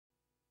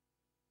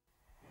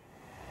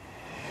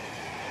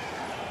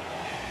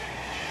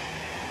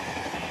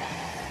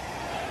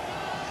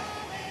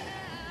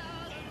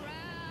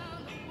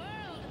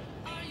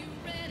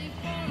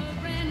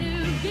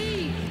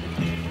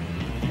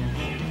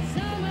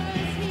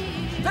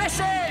This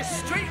is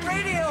Street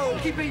Radio,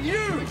 keeping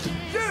you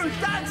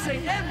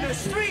dancing in the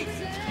street.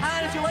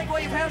 And if you like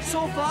what you've heard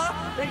so far,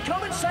 then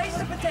come and sign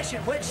the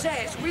petition, which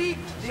says we,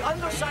 the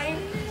undersigned,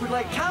 would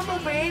like Campbell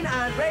Bain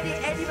and Ready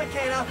Eddie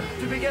McKenna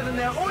to be given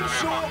their own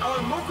show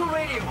on local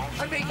radio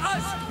and make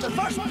us the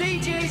first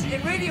DJs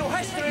in radio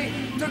history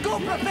to go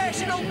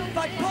professional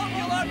by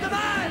popular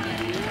demand.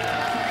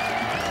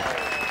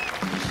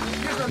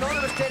 Here's an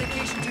anonymous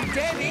dedication to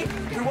Debbie,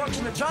 who works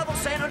in the travel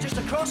centre just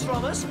across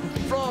from us,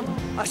 from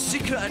a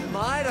secret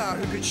admirer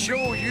who could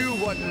show you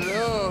what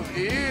love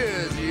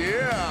is,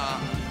 yeah.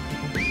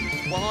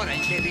 Well, all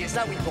right, Debbie, it's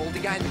that wee baldy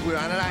guy in the blue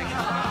anorak.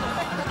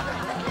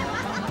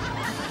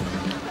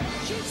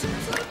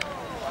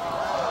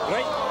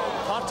 Right,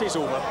 party's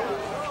over.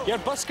 You're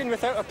busking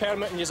without a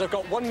permit and you've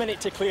got 1 minute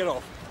to clear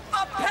off.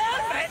 A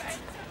permit?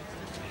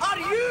 Are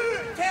you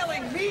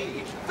telling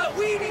me that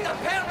we need a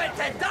permit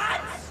to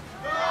dance?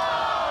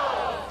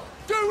 No!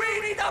 Do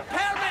we need a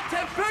permit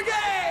to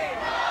boogie?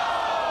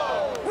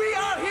 No! We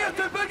are here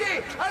to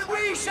boogie and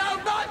we shall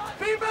not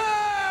be moved!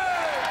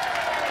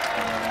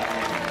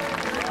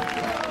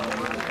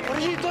 What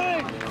are you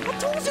doing? I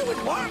told you it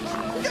would work.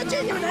 We've got a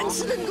genuine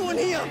incident going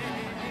here.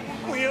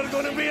 We are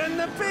going to be in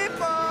the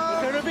paper.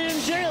 We're going to be in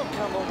jail,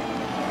 Campbell.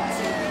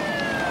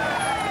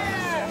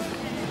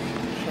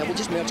 Yeah, we'll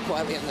just merge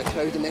quietly in the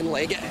crowd and then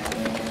leg it.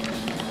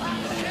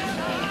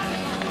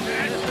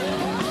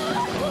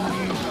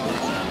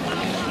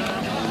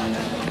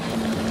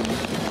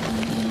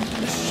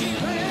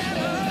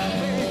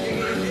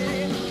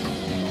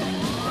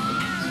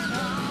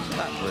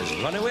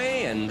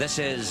 Runaway, and this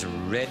is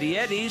Ready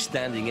Eddie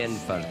standing in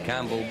for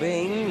Campbell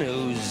Bain,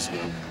 who's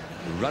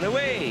run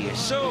away.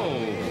 So,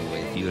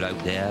 if you're out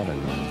there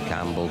and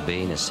Campbell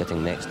Bain is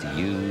sitting next to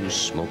you,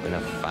 smoking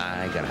a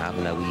fag or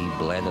having a wee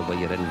blether with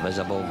your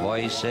invisible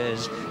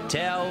voices,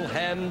 tell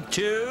him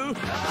to...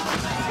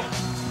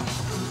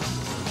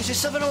 Is it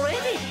 7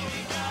 already?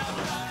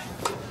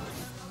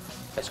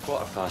 It's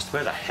 1:15.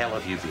 Where the hell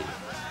have you been?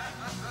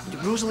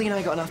 Rosalie and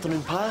I got an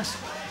afternoon pass.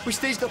 We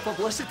staged a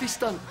publicity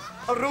stunt.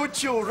 A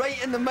roadshow right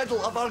in the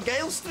middle of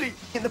Argyle Street.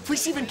 And the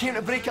police even came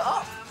to break it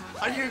up.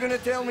 Are you going to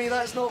tell me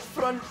that's not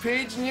front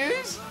page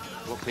news?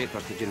 What paper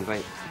did you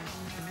invite?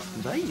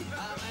 Invite?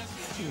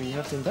 I mean, you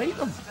have to invite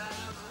them.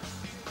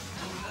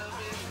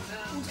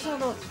 What's that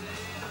not?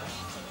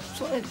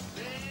 Sort of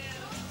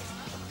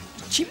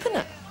cheapen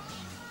it.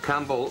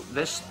 Campbell,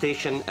 this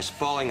station is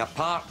falling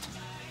apart.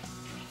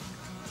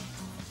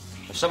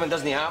 If something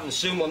doesn't happen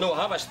soon, we'll not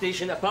have a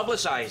station to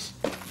publicise.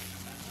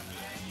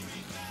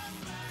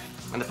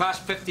 In the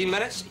past 15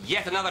 minutes,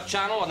 yet another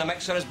channel on the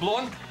mixer is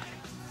blown.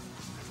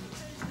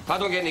 If I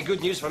don't get any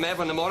good news from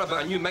everyone tomorrow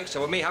about a new mixer,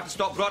 we may have to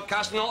stop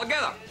broadcasting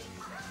altogether.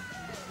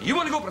 You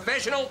want to go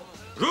professional?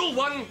 Rule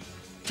 1,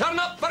 turn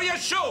up for your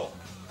show.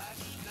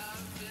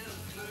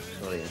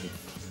 Sorry, Eddie.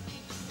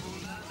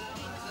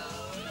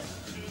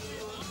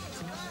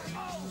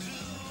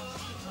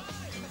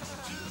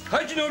 How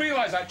did you not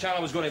realise that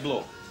channel was going to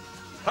blow?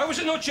 How was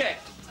it not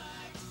checked?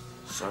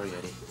 Sorry,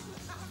 Eddie.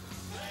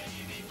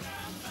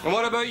 And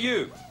what about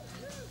you?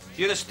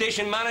 You're the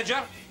station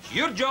manager. It's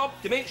your job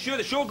to make sure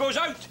the show goes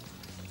out.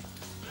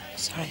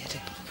 Sorry,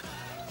 Eddie.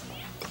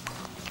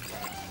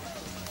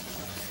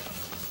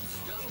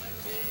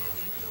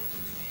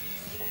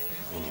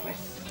 Anyway,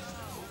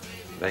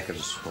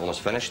 record's almost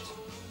finished.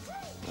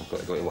 I've got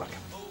to go to work.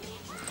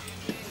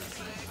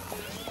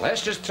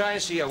 Let's just try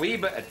and see a wee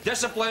bit of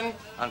discipline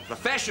and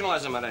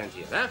professionalism around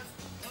here, eh?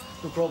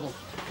 No problem.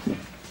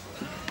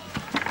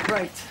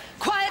 Right.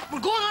 Quiet, we're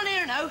going on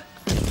air now.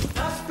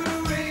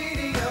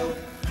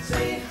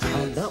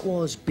 And that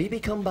was Baby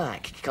Come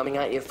Back, coming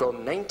at you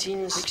from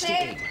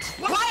 1968.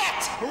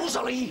 Quiet!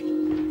 Rosalie!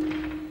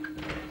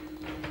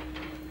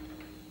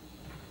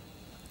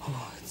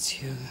 Oh,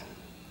 it's you.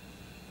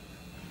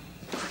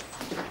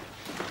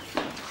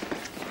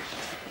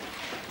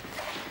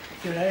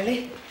 You're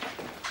early?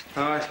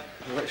 Aye,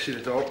 I'd like to see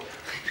the dog.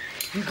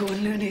 You're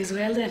going loony as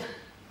well, then?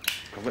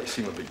 I'd like to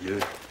see him about you.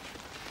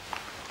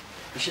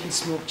 You shouldn't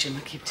smoke, Jim, I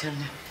keep telling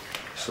you.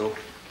 So?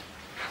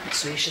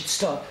 So you should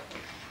stop.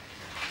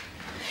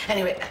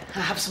 Anyway, I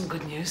have some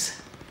good news.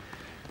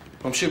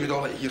 I'm sure we'd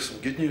all like to hear some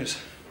good news.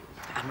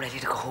 I'm ready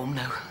to go home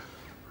now.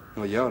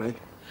 Oh, yeah, right.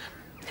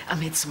 I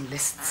made some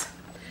lists.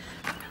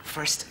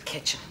 First,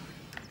 kitchen.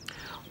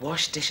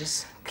 Wash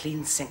dishes,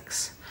 clean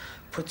sinks.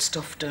 Put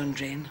stuff down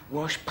drain,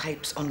 wash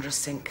pipes under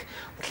sink,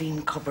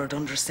 clean cupboard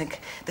under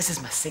sink. This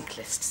is my sink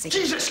list. See?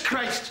 Jesus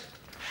Christ!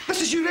 This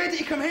is you ready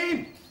to come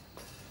home.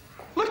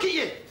 Look at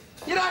you.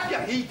 You're off your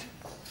head.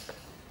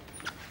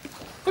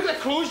 Look at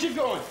the clothes you've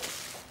got on.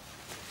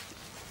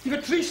 You've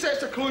had 3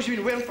 sets of clothes you've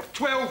been wearing for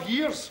 12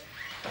 years.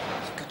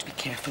 You've got to be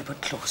careful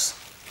about clothes.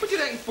 What do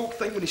you reckon folk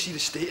think when they see the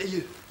state of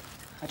you?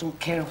 I don't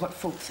care what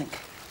folk think.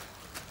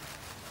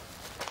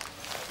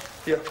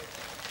 Here.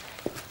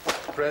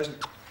 Present.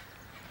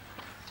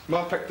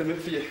 Ma picked them out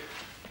for you.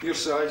 Your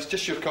size,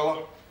 just your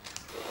colour.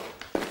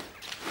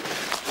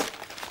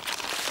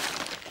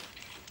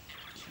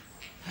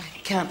 I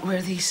can't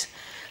wear these.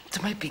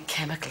 There might be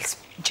chemicals.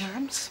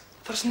 Germs?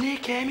 There's nae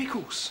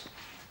chemicals.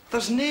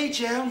 There's nae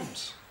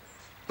germs.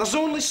 There's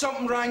only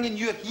something wrong in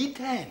your head,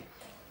 hen.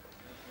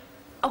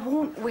 I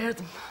won't wear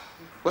them.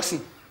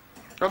 Listen,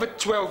 I've had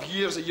 12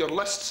 years of your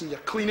lists and your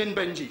cleaning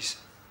binges.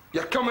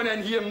 You're coming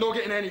in here and not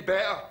getting any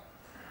better.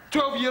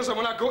 12 years of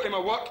when I go to my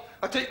work,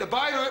 I take the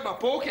biro out of my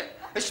pocket.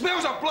 It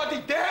smells of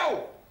bloody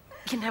Dell.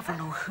 You never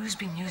know who's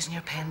been using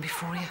your pen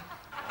before you.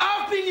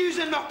 I've been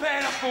using my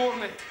pen before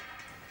me.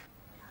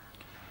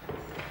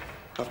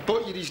 I've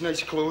bought you these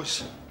nice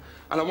clothes,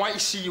 and I want to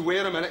see you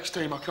wear them the next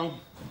time I come.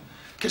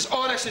 Because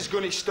all this is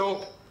going to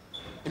stop,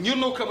 and you're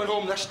not coming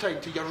home this time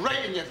till you're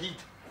right in your head.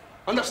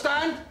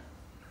 Understand?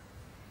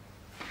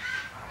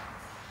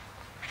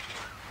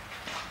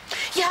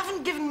 You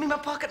haven't given me my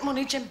pocket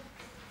money, Jim.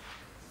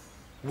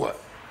 What?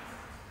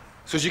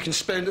 So as you can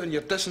spend it on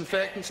your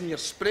disinfectants and your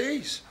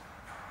sprays?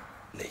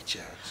 Nay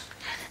chance.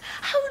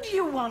 How do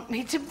you want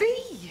me to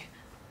be?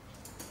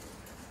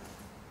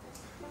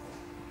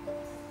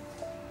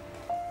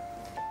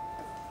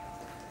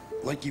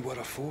 Like you were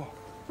afore.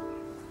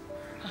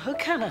 How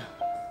can I?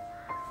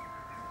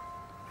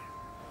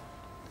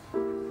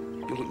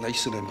 You look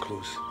nice in them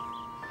clothes.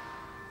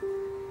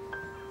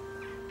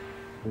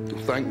 You'll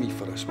thank me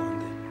for this one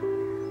day.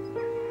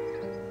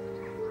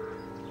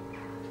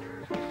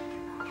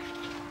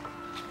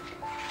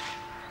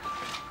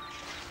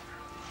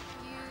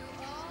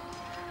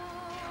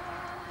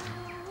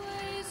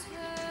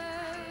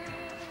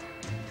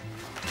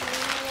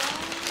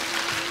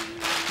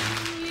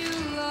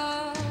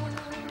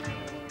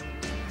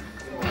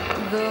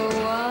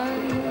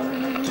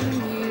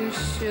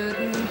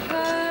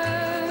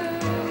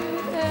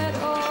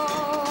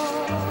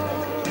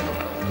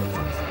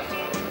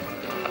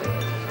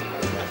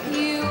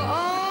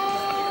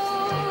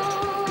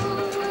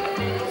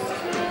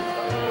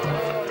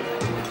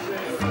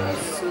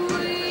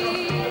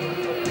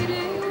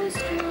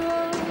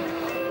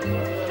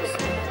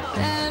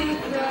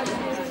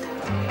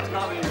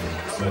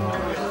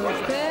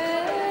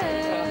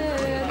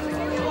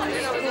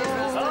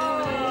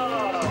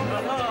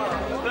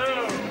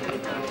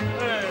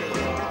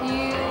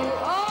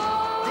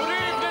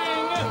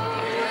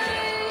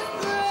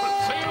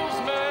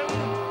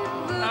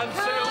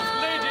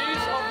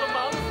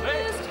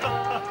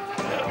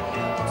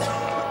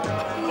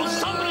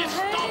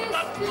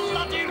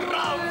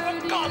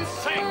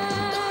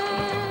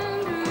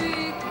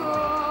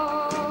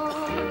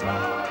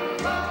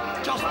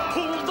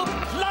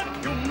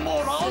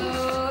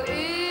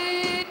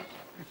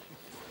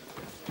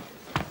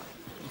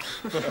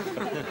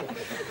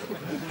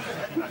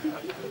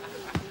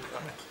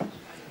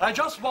 I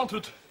just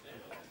wanted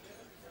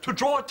to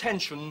draw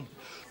attention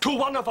to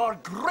one of our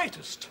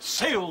greatest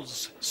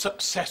sales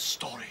success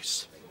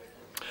stories.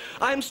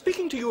 I am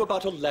speaking to you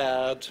about a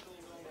lad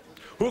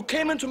who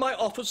came into my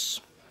office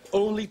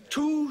only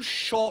 2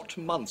 short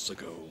months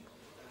ago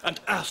and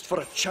asked for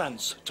a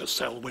chance to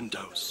sell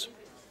windows.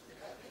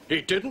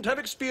 He didn't have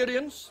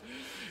experience.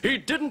 He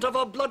didn't have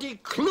a bloody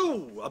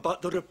clue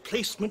about the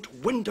replacement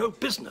window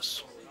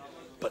business.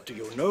 But do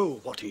you know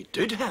what he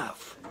did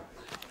have?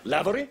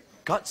 Lavery?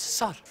 Guts,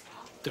 sir.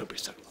 Don't be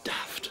so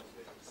daft.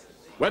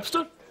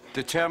 Webster?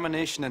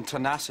 Determination and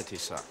tenacity,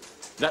 sir.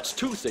 That's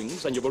 2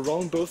 things, and you were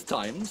wrong both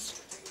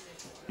times.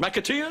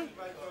 McAteer?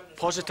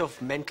 Positive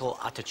mental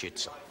attitude,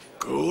 sir.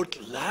 Good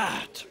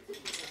lad.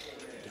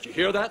 Did you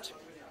hear that?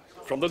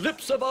 From the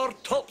lips of our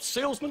top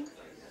salesman,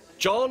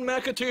 John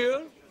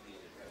McAteer.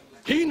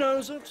 He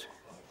knows it.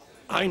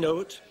 I know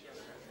it.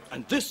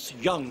 And this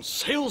young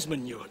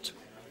salesman knew it.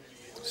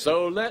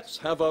 So let's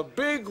have a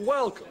big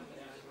welcome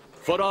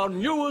for our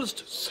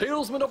newest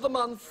salesman of the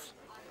month,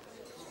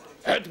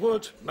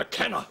 Edward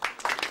McKenna.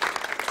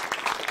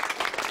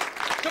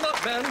 Come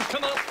up, Ben,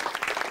 come up.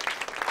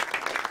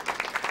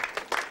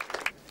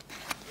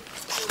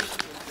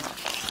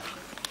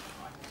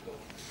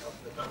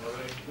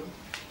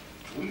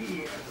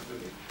 We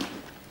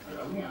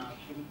are only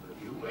asking for a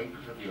few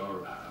acres of your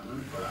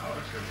land for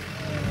our service.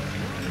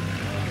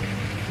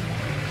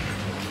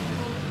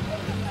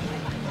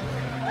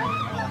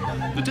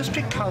 The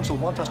District Council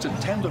want us to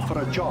tender for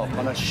a job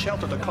on a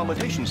sheltered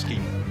accommodation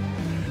scheme.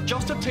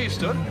 Just a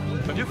taster,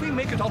 and if we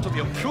make it onto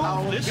the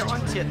approved list... Get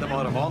on to it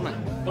tomorrow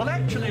morning. Well,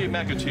 actually,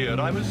 McAteer,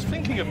 I was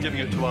thinking of giving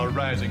it to our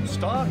rising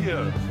star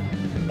here.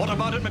 What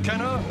about it,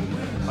 McKenna?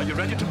 Are you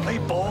ready to play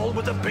ball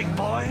with the big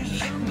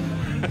boys?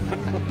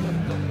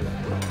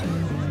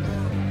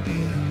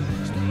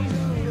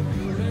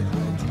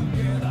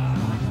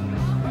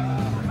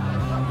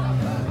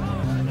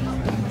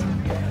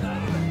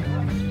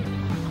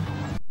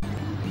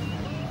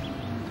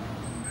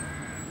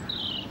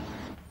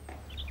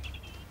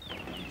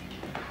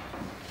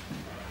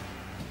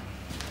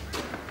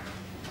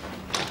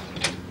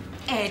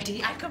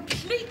 Eddie, I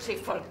completely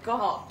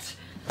forgot.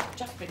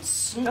 Just been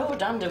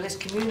snowed under this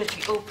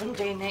community open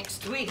day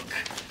next week.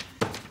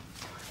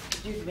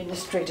 The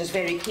administrator's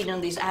very keen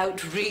on these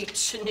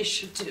outreach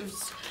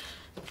initiatives.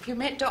 You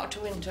met Dr.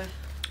 Winter?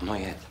 Not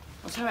yet.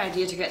 What's her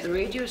idea to get the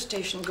radio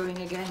station going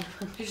again?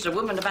 She's a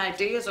woman of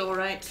ideas, all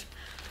right.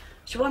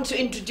 She wants to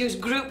introduce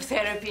group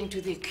therapy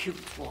into the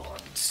acute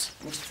wards,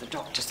 which the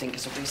doctors think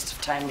is a waste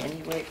of time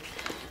anyway.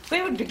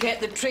 Where would we get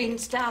the trained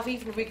staff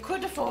even if we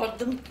could afford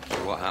them?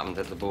 What happened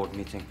at the board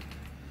meeting?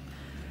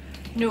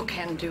 No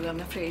can do, I'm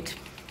afraid.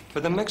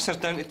 But the mixer's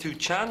down to 2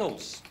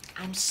 channels.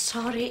 I'm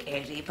sorry,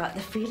 Eddie, but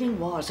the feeling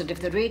was that if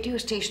the radio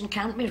station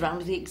can't be run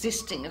with the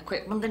existing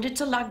equipment, then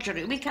it's a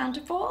luxury we can't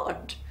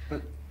afford.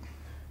 But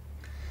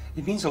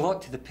it means a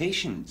lot to the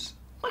patients.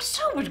 Well,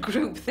 so would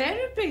group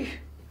therapy.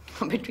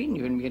 Between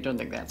you and me, I don't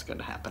think that's going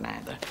to happen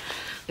either.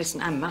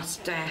 Listen, I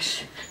must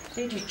dash.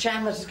 Lady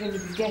Chandler's is going to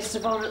be guest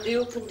of honour at the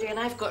open day, and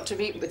I've got to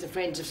meet with the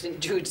Friends of St.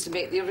 Jude's to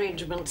make the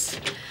arrangements.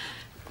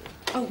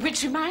 Oh,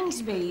 which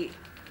reminds me,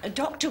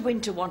 Dr.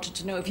 Winter wanted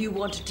to know if you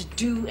wanted to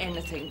do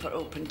anything for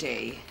open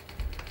day.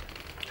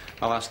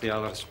 I'll ask the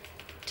others.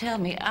 Tell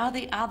me, are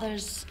the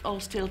others all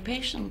still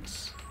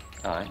patients?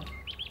 Aye.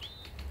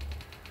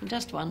 I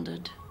just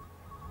wondered.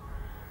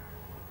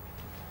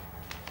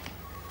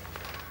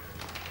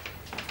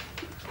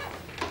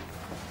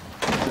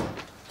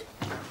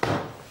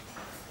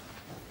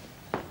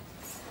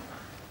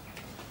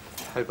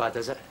 How bad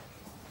is it?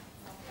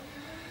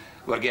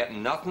 We're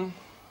getting nothing.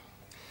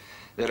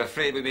 They're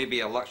afraid we may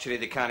be a luxury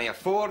they can't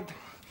afford,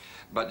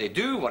 but they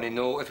do want to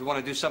know if we want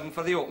to do something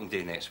for the open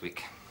day next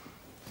week.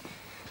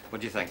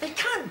 What do you think? They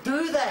can't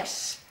do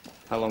this!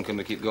 How long can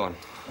we keep going?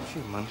 A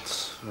few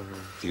months or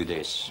A few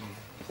days.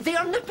 They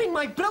are nipping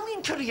my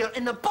brilliant career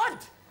in the bud!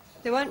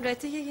 They weren't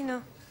ready, you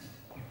know.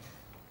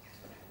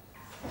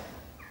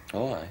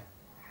 Oh, aye.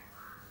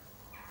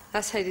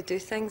 That's how they do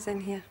things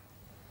in here.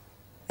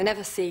 They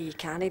never say you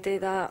can't do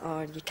that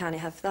or you can't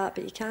have that,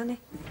 but you can.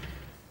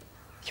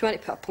 If you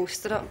want to put a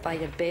poster up by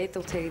your bed,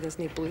 they'll tell you there's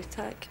no blue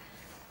tack.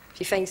 If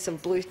you find some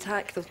blue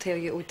tack, they'll tell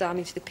you it'll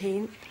damage the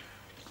paint.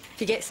 If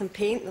you get some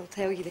paint, they'll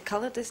tell you the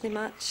colour doesn't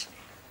match.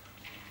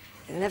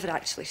 They never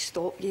actually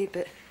stop you,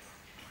 but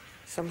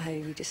somehow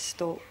you just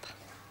stop.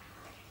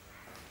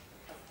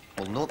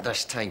 Well, not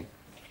this time.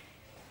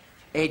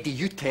 Eddie,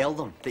 you tell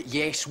them that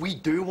yes, we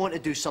do want to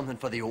do something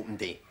for the open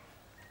day.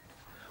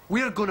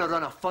 We're going to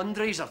run a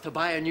fundraiser to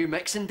buy a new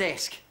mixing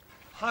desk.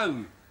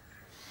 How?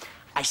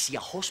 I see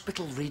a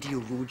hospital radio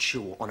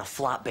roadshow on a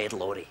flatbed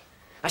lorry.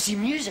 I see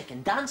music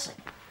and dancing.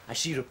 I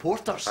see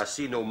reporters. I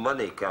see no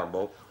money,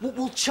 Campbell.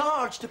 We'll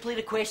charge to play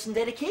requests and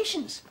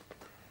dedications.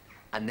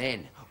 And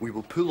then we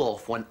will pull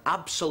off one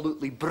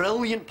absolutely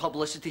brilliant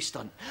publicity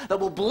stunt that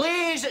will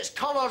blaze its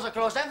colours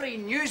across every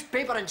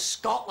newspaper in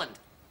Scotland.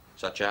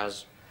 Such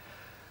as?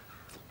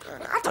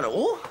 I don't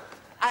know.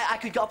 I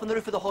could get up on the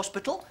roof of the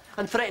hospital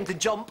and threaten to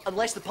jump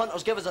unless the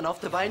punters give us enough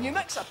to buy a new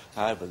mixer.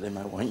 Aye, but they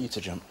might want you to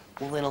jump.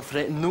 Well, then I'll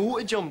threaten no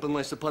to jump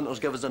unless the punters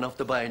give us enough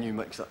to buy a new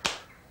mixer.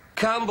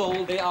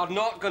 Campbell, they are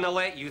not going to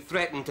let you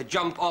threaten to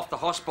jump off the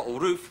hospital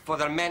roof for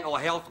their Mental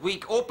Health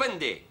Week open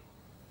day.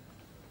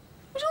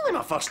 It was only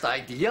my first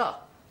idea.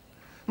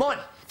 Come on,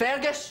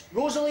 Fergus,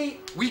 Rosalie,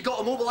 we got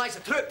to mobilise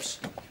the troops.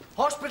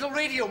 Hospital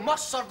radio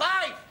must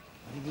survive.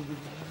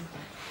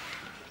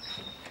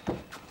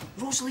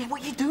 Rosalie,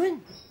 what are you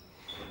doing?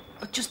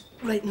 Just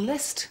writing a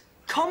list.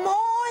 Come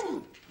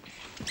on!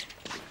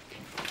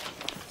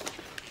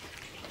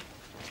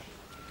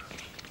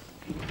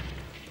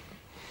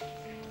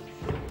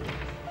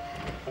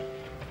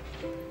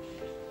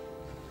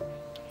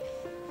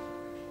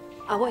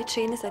 I want to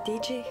train as a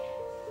DJ.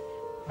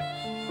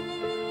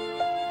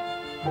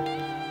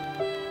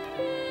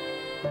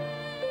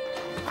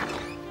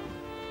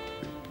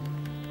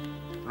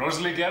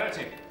 Rosalie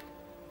Garrity.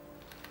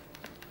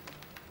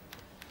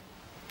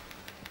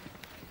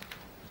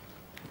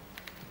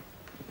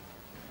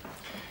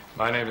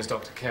 My name is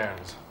Dr.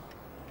 Cairns.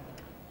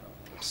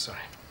 Sorry.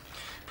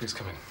 Please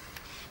come in.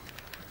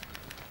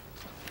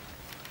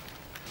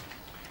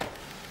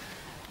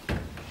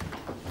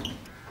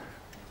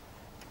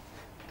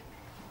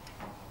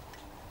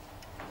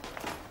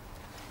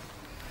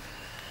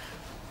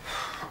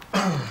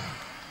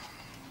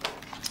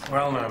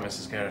 Well now,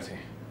 Mrs. Garrity.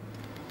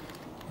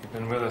 You've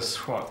been with us,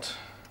 what,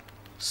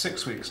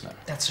 6 weeks now?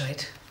 That's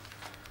right.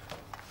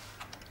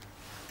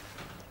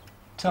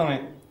 Tell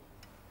me,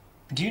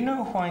 do you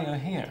know why you're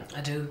here?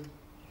 I do.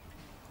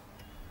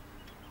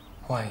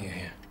 Why are you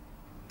here?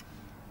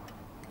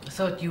 I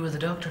thought you were the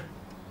doctor.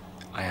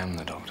 I am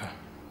the doctor.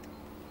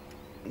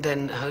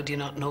 Then how do you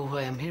not know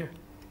why I'm here?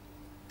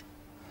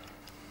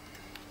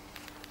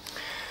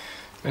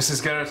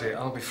 Mrs. Garrity,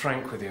 I'll be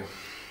frank with you.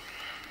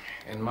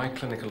 In my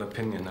clinical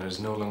opinion, there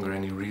is no longer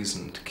any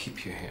reason to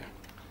keep you here.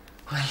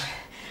 Well,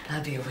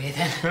 I'll be away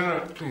then. No,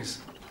 please.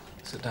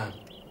 Sit down.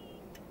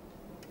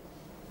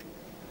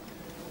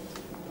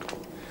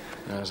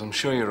 As I'm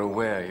sure you're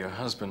aware, your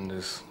husband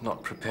is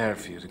not prepared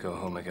for you to go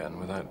home again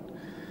without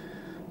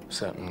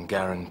certain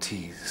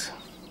guarantees.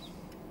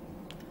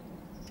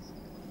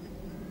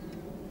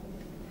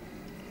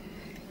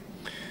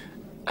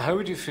 How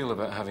would you feel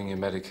about having your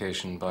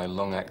medication by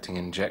long-acting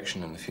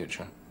injection in the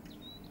future?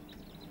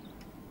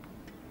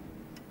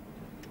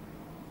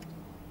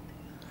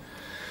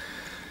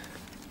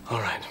 All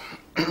right.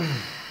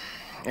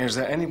 Is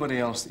there anybody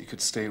else that you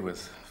could stay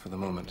with for the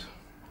moment?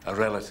 A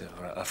relative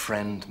or a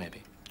friend,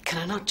 maybe. Can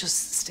I not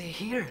just stay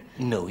here?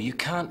 No, you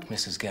can't,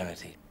 Mrs.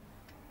 Garrity.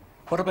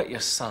 What about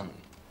your son?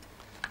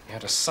 You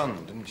had a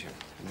son, didn't you?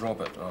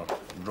 Robert or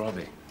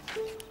Robbie.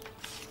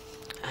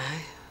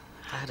 Aye,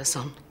 I had a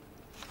son.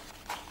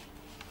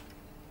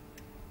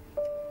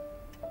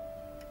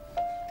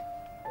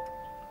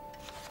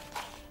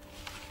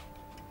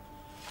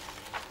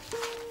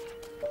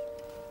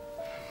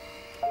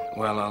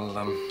 Well,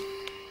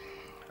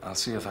 I'll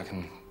see if I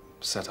can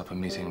set up a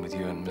meeting with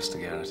you and Mr.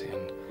 Garrity,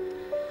 and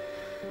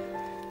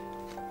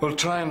we'll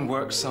try and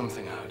work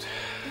something out,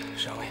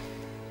 shall we?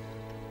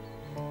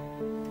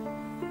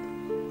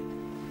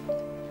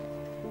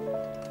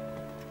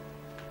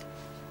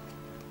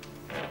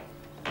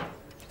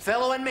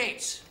 Fellow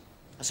inmates,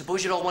 I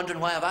suppose you're all wondering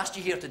why I've asked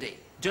you here today.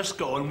 Just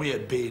got on with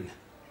it, Bain.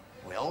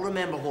 We all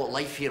remember what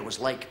life here was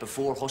like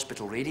before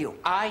hospital radio.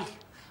 Aye,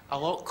 a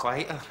lot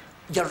quieter.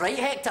 You're right,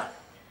 Hector.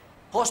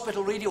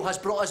 Hospital radio has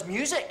brought us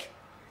music,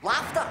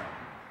 laughter,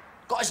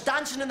 got us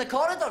dancing in the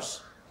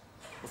corridors.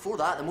 Before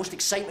that, the most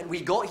excitement we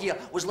got here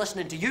was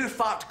listening to you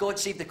fart God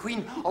Save the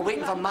Queen or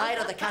waiting for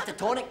Myra the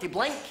Catatonic to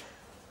blink.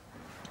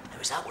 Now,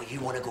 is that what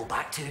you want to go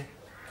back to?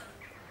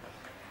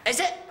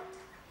 Is it?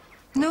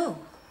 No.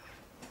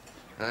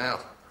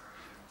 Well,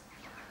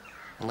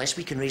 unless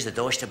we can raise the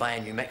dosh to buy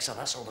a new mixer,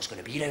 that's all there's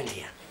going to be around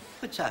here.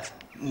 What's a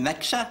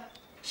mixer?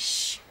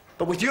 Shh.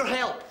 But with your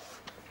help,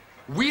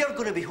 we are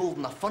going to be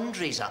holding a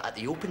fundraiser at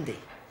the open day.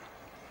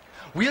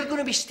 We are going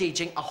to be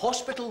staging a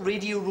hospital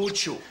radio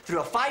roadshow through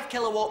a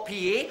 5-kilowatt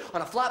PA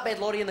on a flatbed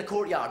lorry in the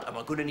courtyard, and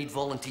we're going to need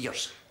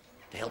volunteers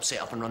to help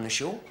set up and run the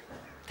show,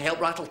 to help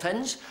rattle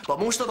tins, but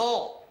most of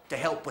all, to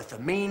help with the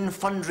main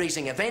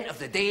fundraising event of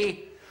the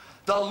day,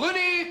 the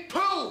Looney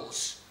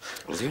Pools.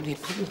 Looney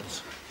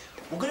Pools?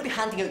 We're going to be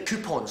handing out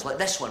coupons like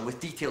this one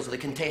with details of the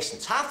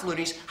contestants, half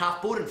loonies,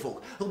 half boring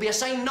folk, who'll be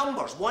assigned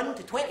numbers 1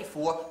 to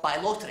 24 by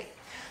lottery.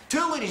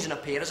 2 loonies in a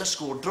pair is a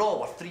scored draw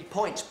worth 3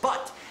 points,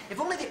 but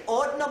if only the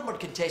odd-numbered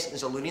contestant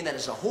is a loony, then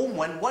it's a home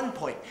win, 1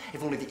 point.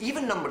 If only the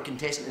even-numbered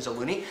contestant is a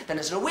loony, then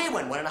it's an away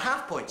win,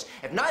 1.5 points.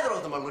 If neither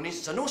of them are loonies,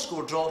 it's a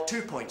no-score draw,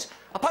 2 points.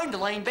 A pound a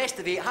line, best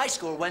of 8, high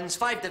score wins,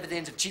 5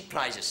 dividends of cheap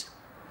prizes.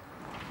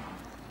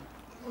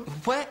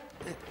 What?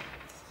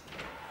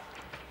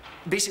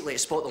 Basically,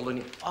 it's spot the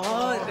loony.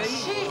 Oh,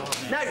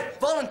 right. Now,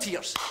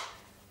 volunteers.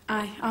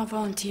 Aye, I'll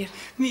volunteer.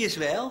 Me as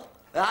well.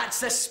 That's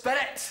the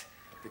spirit,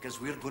 because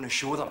we're going to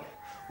show them.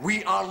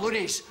 We are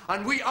loonies,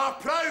 and we are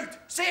proud.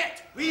 Say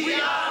it. We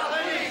are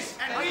loonies,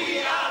 and we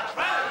are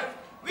proud.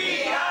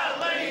 We are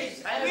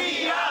loonies, and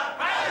we are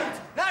proud.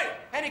 Now,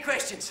 any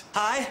questions?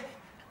 Aye.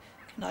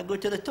 Can I go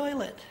to the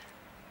toilet?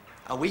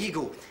 Away you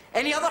go.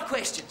 Any other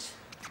questions?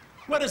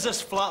 Where is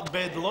this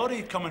flatbed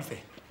lorry coming from?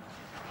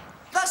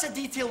 That's a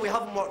detail we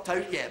haven't worked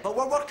out yet, but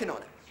we're working on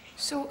it.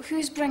 So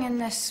who's bringing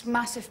this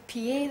massive PA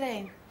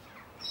then?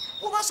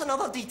 Well, that's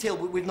another detail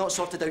we've not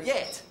sorted out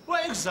yet.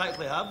 What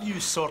exactly have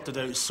you sorted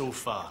out so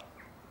far?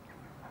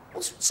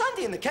 Well,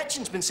 Sandy in the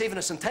kitchen's been saving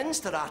us some tins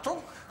to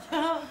rattle.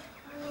 I'm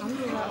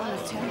doing that on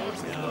the tin.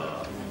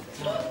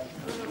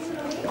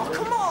 Oh,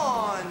 come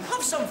on,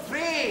 have some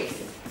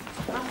faith.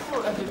 I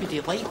thought everybody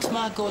liked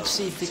my God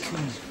Save the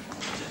Queen.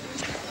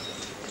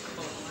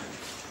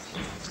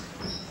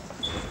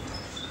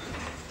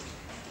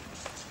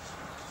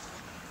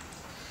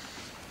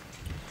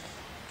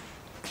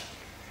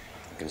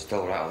 You can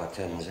still rattle the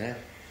tins, eh?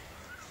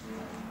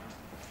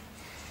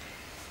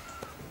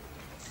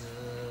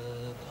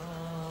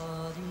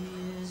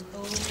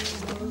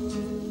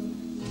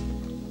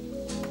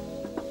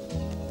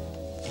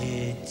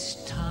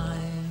 It's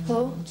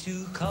time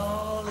to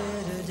call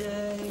it a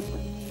day.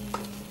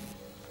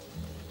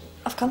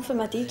 I've come for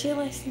my DJ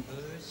lesson.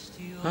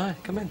 Aye,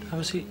 come in, have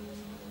a seat.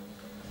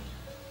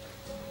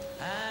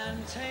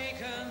 And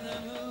taken the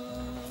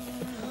moon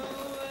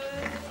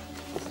away.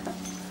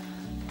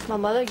 My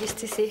mother used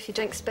to say if you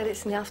drink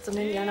spirits in the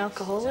afternoon, you're an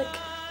alcoholic.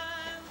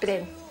 But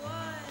then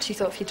she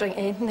thought if you drink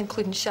anything,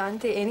 including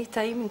shandy, any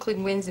time,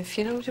 including weddings and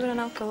funerals, you were an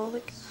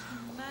alcoholic.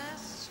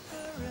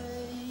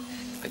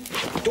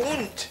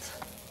 Don't!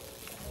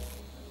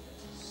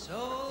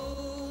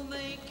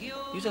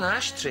 Use an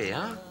ashtray,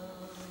 huh?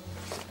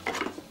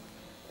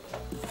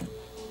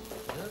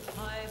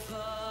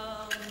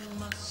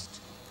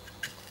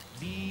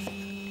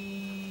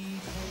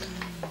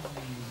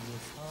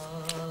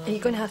 Are you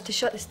going to have to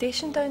shut the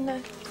station down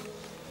now?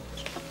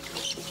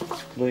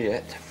 Not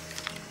yet.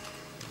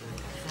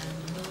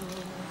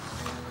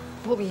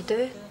 What will you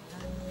do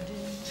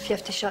if you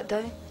have to shut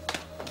down?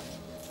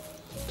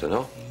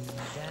 Dunno.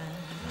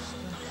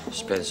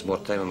 Spend some more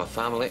time with my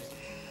family.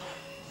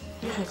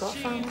 You haven't got a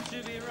family.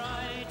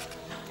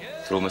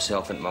 Throw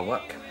myself into my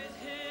work.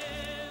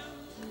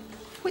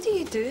 What do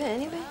you do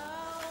anyway?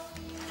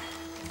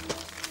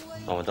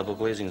 I'm a double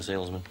glazing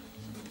salesman.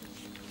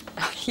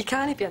 You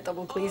can't be a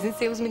double glazing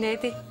salesman,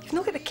 Eddie. You've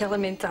not got the killer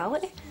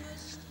mentality.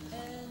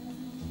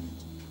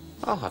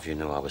 I'll have you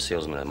know I was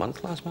salesman of the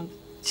month last month.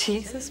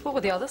 Jesus, what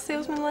were the other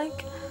salesmen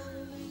like?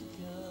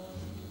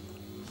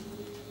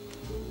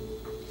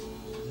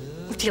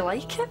 Do you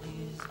like it?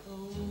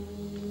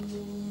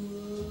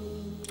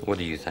 What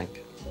do you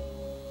think?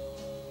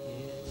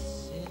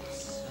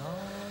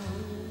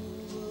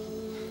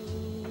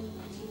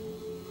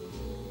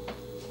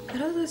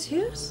 Are all those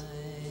yours?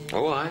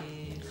 Oh, aye.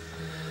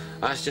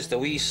 That's just a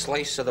wee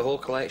slice of the whole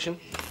collection.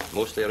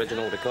 Mostly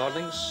original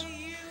recordings.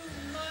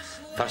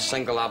 First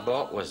single I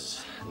bought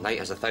was Night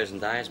Has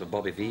 1,000 Eyes by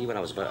Bobby V when I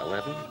was about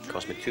 11.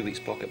 Cost me 2 weeks'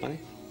 pocket money.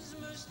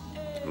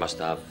 Must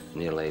have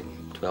nearly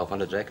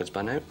 1,200 records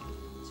by now.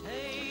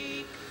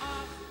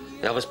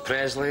 Elvis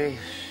Presley,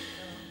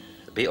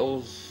 the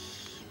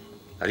Beatles,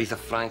 Aretha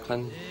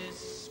Franklin,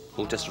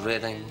 Otis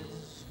Redding.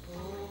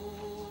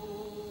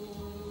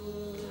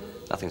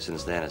 Nothing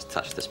since then has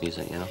touched this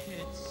music, you know.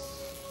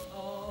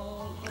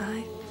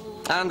 Aye.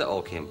 And it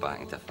all came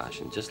back into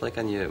fashion, just like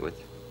I knew it would.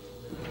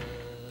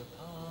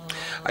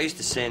 I used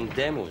to send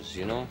demos,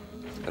 you know,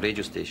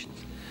 radio stations.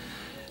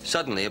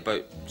 Suddenly,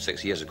 about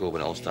 6 years ago,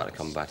 when it all started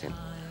coming back in,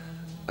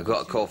 I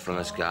got a call from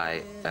this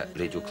guy at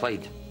Radio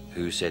Clyde,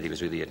 who said he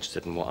was really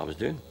interested in what I was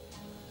doing.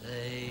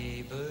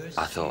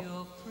 I thought,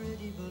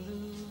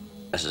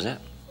 this is it.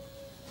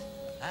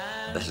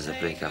 This is the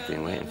break I've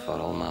been waiting for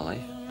all my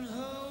life.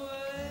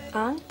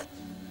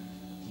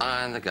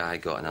 And the guy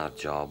got another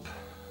job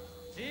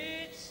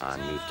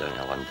and moved down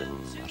to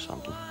London or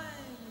something.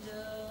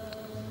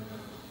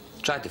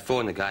 Tried to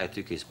phone the guy who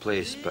took his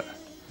place, but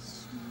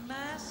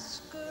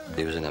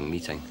he was in a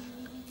meeting.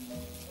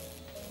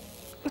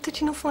 What, did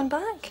you not phone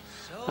back?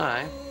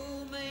 Aye,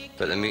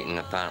 but the meeting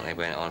apparently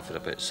went on for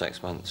about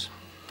 6 months.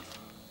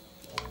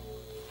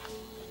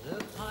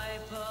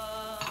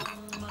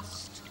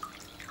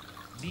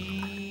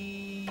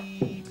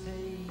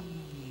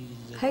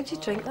 How'd you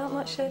drink that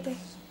much, Eddie?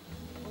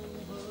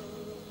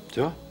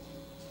 Do I?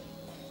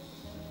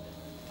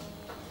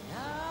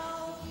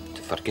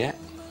 To forget.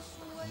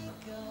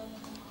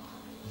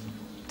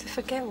 To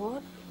forget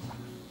what?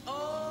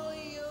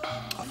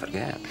 I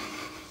forget.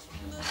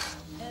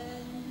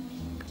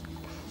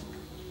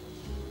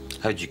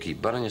 How'd you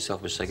keep burning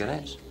yourself with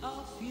cigarettes?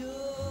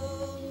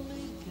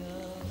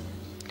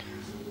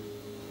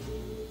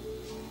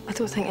 I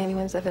don't think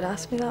anyone's ever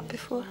asked me that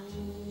before.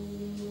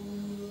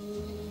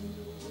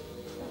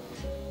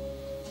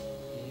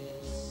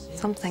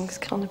 Some things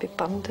can only be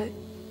burned out.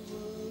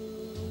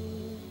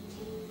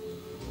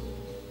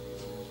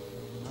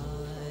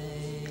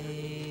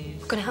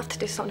 I'm gonna have to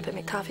do something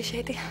about McTavish,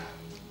 Eddie.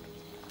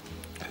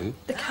 Who?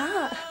 The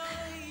cat.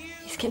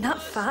 He's getting that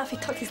fat. If he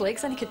tucked his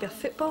legs in, he could be a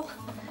football.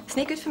 It's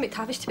not good for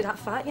McTavish to be that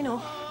fat, you know.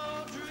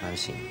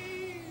 Francine,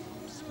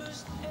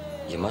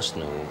 you must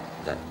know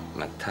that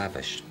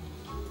McTavish,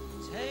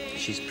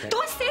 she's pregnant.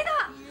 Don't say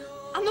that!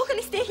 I'm not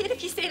gonna stay here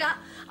if you say that.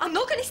 I'm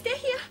not gonna stay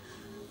here.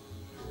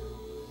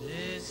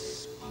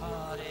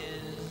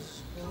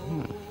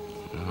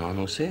 No,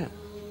 no, say it.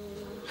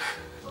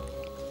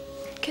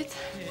 Good.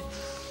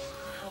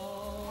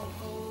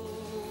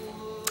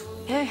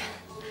 Yeah.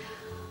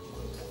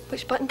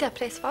 Which button do I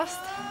press first?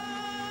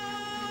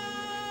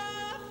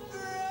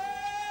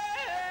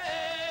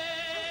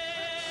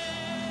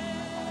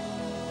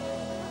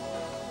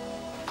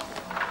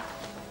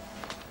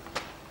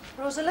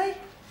 Rosalie,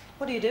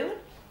 what are you doing?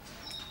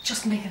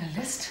 Just making a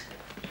list.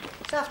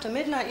 It's after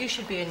midnight. You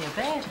should be in your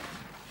bed.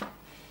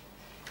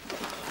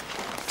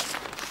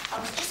 I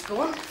was just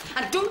going.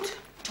 And don't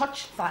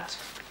touch that.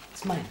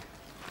 It's mine.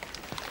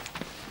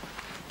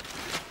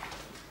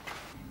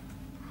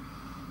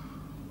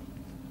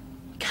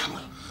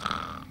 Camel.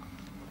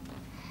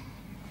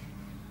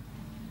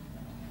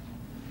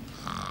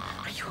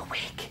 Are you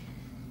awake?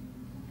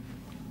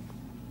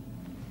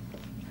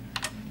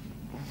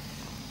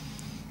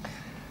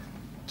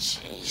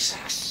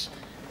 Jesus.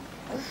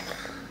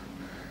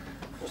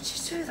 What'd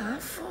you do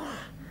that for?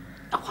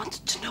 I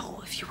wanted to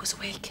know if you was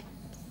awake.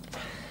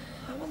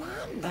 Well, I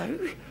am now.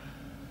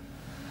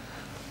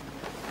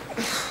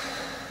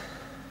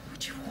 What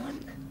do you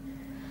want?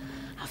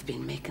 I've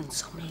been making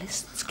some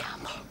lists,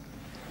 Campbell.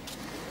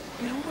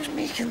 You're always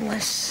making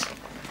lists.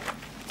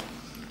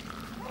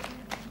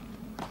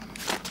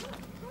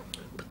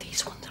 But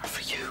these ones are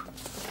for you.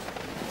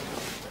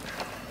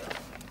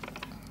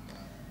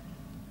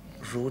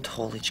 Road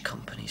haulage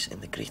companies in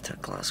the greater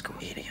Glasgow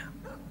area.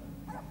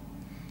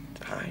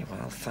 Aye,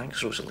 well,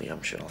 thanks, Rosalie.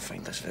 I'm sure I'll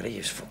find this very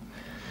useful.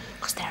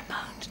 Because they're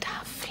bound to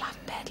have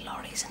flatbed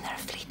lorries in their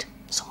fleet.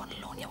 Someone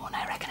will loan you one,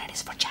 I reckon it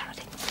is for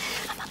charity.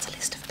 And that's a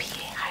list of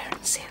PA hire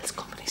and sales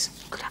companies.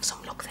 You could have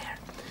some luck there.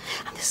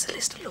 And this is a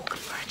list of local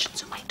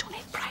merchants who might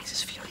donate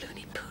prizes for your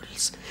loony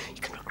pools.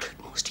 You can recruit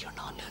most of your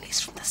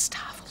non-loonies from the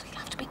staff, although you'll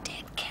have to be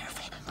dead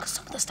careful, because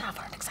some of the staff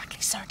aren't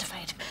exactly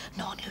certified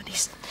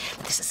non-loonies.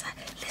 But this is a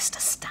list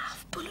of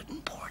staff bulletin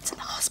boards in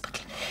the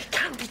hospital.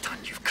 Can be done.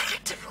 You've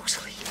cracked it,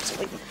 Rosalie.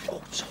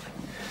 Oh, sorry.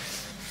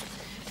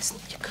 Listen,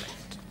 you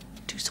couldn't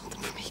do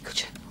something for me, could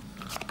you?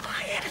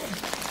 Why, anything?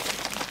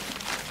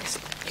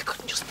 Listen, you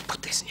couldn't just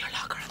put this in your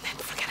locker and then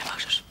forget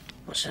about it.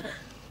 What's in it?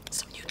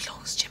 Some new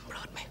clothes Jim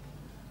brought me.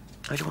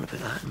 I don't want to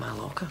put that in my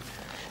locker.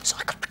 So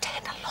I could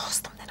pretend I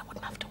lost them, then I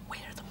wouldn't have to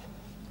wear them.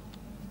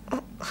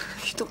 Oh,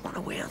 if you don't want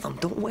to wear them,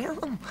 don't wear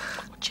them.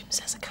 Well, Jim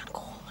says I can't go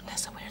home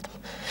unless I wear them.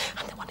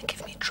 And they want to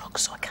give me a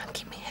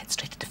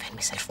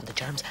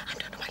terms. I'm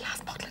down to my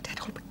last bottle of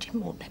Dettol, but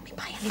Jim won't let me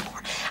buy any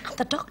more. And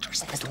the doctor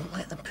says... Don't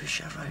let them push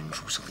you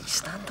around, Rosalie.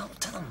 Stand up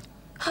to them.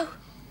 How?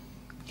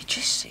 You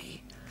just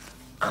say,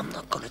 I'm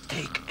not going to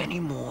take any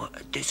more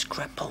of this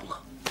crapola.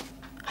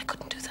 I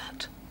couldn't do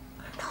that.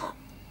 No.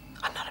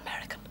 I'm not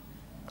American.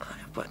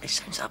 But it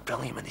sounds that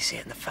brilliant when they say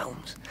it in the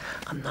films.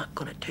 I'm not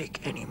going to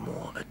take any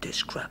more of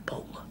this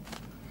crapola.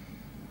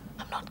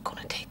 I'm not going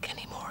to take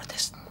any more of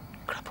this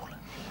crapola.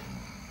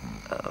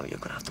 Oh, you're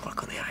going to have to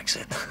work on the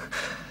accent.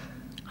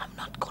 I'm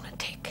not going to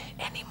take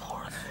any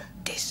more of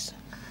this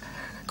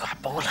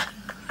crapola.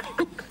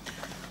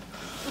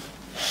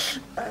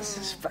 That's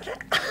the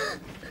spirit.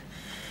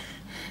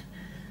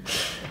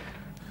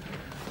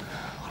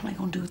 What am I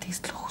going to do with these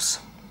clothes?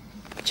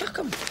 Chuck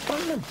them,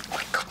 burn them. Oh,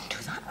 I couldn't do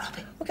that,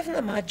 Robbie. We'll give them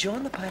to Mad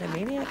John, the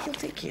pyromaniac. He'll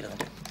take care of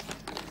them.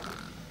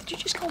 Did you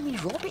just call me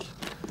Robbie?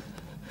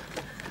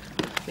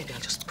 Maybe I'll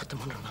just put them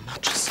under my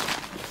mattress.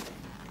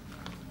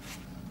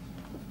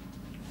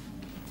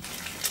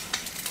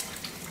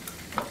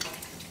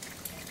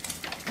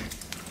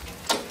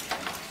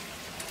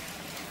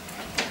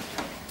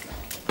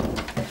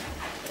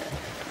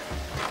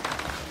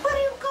 Where do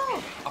you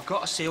go? I've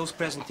got a sales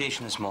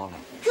presentation this morning.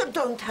 You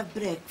don't have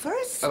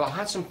breakfast? Oh, I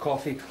had some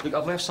coffee. Look,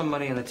 I've left some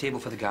money on the table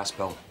for the gas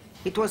bill.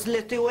 It was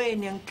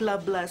Lithuanian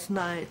club last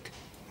night.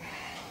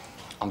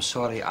 I'm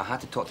sorry, I had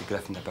to talk to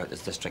Griffin about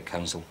this district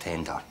council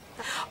tender.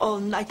 All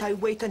night I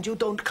wait and you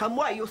don't come.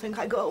 Why you think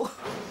I go? I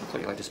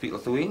thought you'd like to speak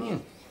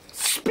Lithuanian.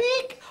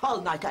 Speak?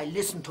 All night I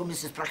listen to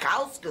Mrs.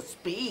 Prakowska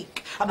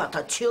speak about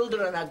her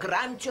children and her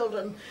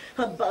grandchildren,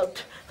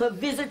 about her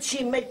visit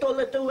she made to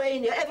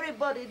Lithuania.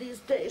 Everybody these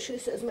days, she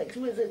says, makes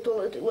visit to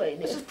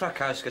Lithuania. Mrs.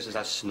 Prakowska is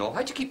a snob.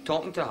 How'd you keep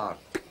talking to her?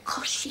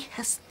 Because she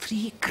has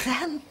 3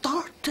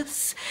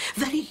 granddaughters.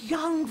 Very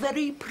young,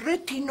 very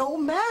pretty, no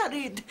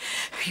married.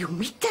 You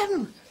meet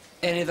them?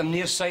 Any of them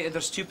nearsighted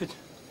or stupid?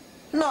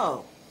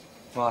 No.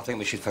 Well, I think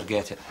we should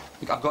forget it.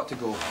 Look, I've got to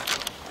go.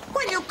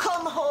 When you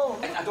come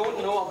home? I don't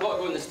know. I've got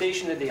to go in the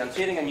station today. I'm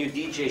training a new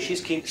DJ. She's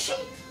keen. She?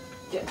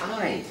 Yeah,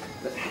 aye.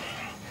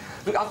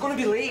 Look, I'm going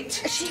to be late.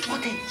 She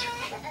what age?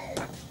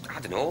 I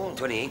don't know,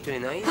 28,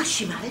 29. Was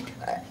she married?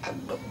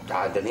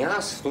 I didn't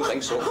ask. Don't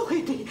think so. Oh,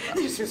 Eddie,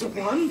 this is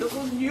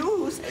wonderful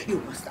news.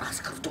 You must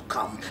ask her to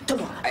come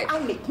tomorrow.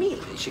 I'll make me.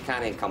 She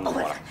can't come Oh,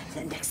 well, tomorrow.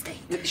 the next day.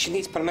 She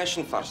needs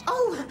permission first.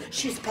 Oh,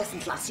 she's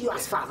peasant lassie. You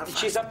ask father first.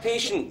 She's a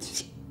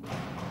patient.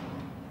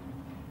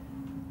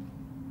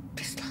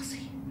 This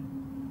lassie.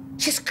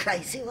 She's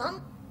crazy,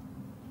 one.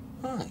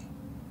 Aye.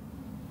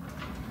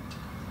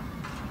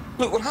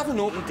 Look, we're having an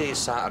open day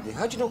Saturday.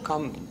 How'd you not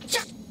come?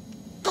 Just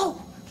go.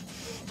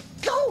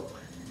 Go.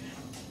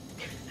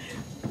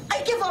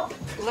 I give up.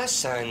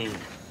 Listen,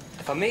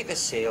 if I make the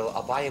sale,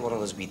 I'll buy you one of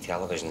those wee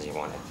televisions you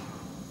wanted.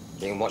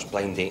 You can watch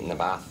Blind Date in the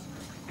bath.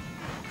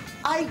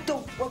 I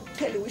don't want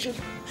television.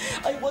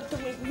 I want to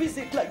make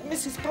music like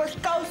Mrs.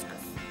 Praskowska.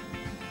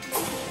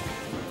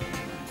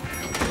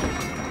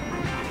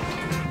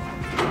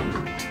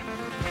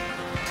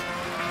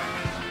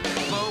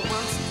 For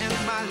once in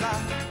my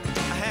life,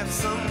 I have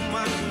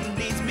someone who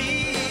needs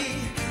me,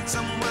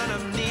 someone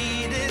I've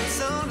needed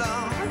so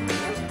long.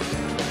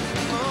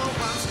 For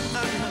once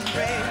I'm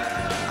afraid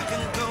I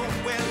can go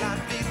where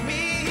life leads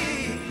me.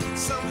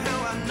 Somehow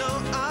I know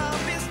I'll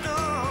be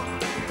strong.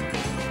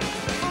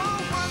 For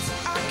once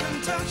I can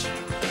touch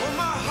what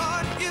my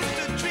heart used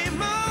to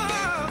dream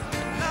of,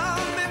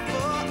 long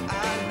before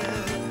I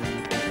knew.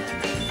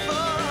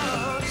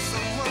 For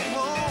someone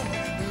warm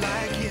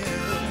like you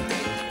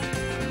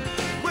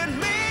would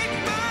make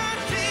my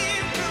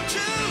dream come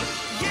true.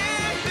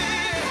 Yeah,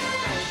 babe.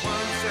 For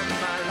once in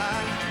my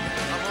life,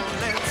 I won't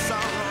let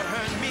sorrow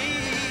hurt me,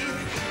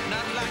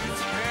 not like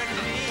it's hurt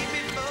me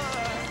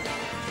before.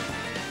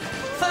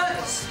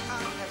 Fergus,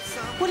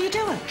 what are you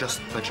doing?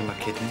 Just pledging my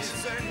kidneys.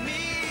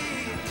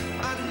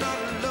 I'm not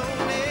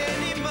alone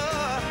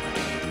anymore.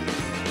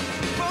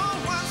 For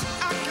once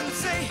I can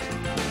say,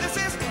 this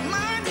is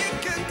mine, you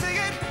can take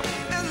it.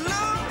 As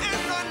long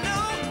as I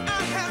know I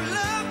have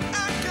love,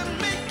 I can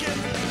make it.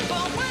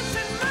 For once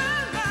in my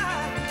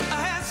life, I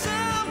have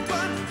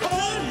someone who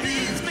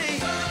needs me.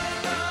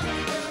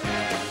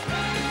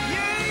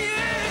 Yeah,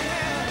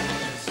 yeah.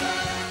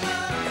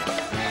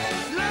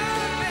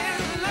 Love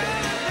is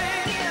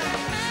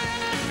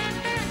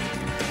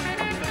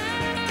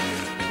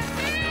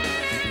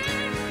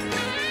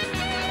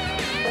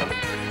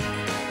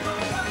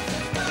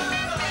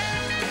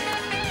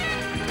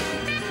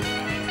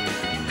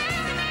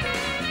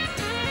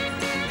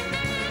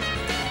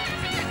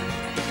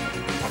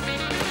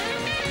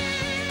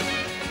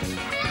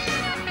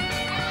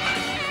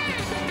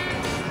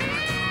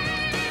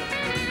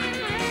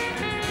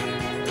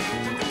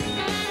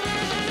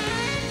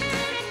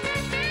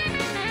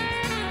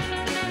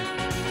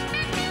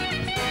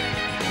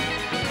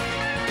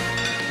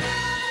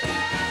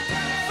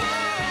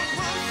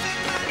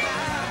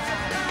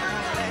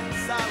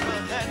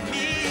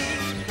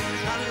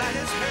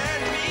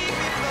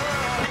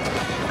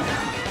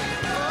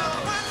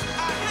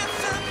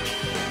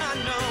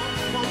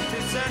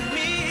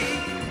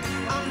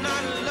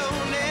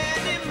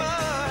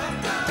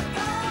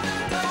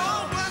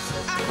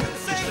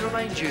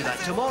remind you that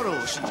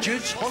tomorrow's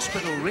Jude's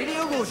Hospital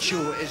Radio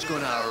Roadshow is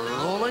going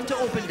to roll into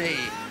open day.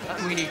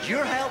 And we need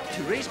your help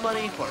to raise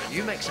money for a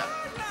new mixer.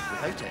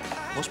 Without it,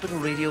 hospital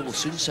radio will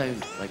soon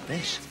sound like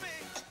this.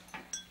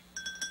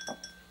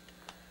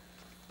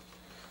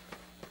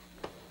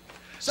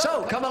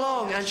 So come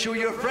along and show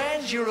your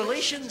friends, your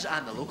relations,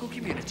 and the local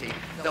community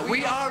that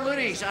we are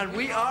loonies and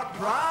we are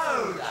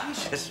proud.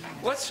 Jesus,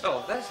 what's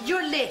all this?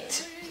 You're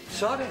late.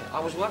 Sorry, I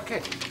was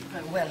working.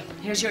 Well,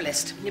 here's your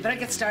list. You better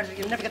get started.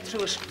 You'll never get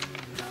through it.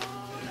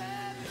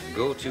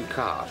 Go to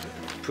car.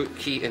 Put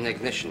key in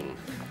ignition.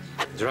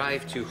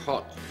 Drive to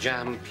hot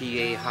jam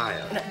PA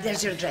hire. Now,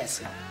 there's your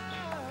address.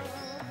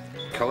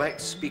 Collect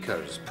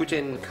speakers. Put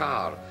in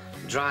car.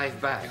 Drive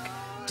back.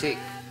 Take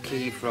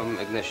key from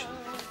ignition.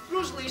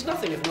 Rosalie's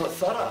nothing if not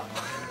thorough.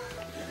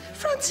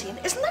 Francine,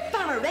 isn't that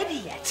banner ready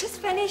yet? It's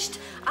finished,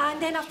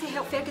 and then I have to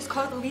help Fergus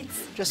call the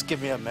leads. Just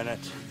give me a minute.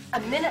 A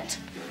minute?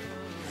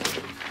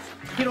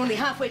 You're only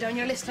halfway down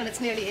your list and it's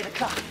nearly 8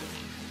 o'clock.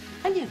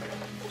 And you,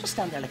 just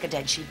stand there like a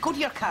dead sheep. Go to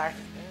your car.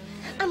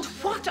 And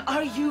what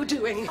are you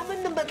doing? I'm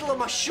in the middle of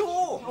my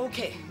show.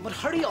 Okay, but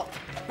hurry up.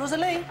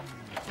 Rosalie,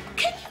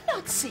 can you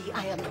not see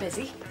I am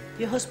busy?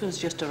 Your husband's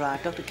just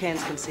arrived. Dr.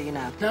 Keynes can see you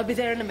now. I'll be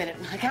there in a minute.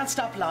 I can't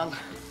stop long.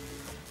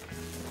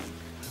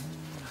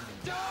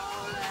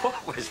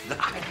 What was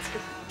that?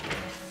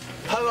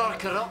 Power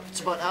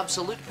corrupts, but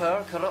absolute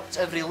power corrupts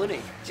every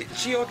loony. Did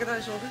she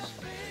organise all this?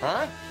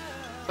 Huh?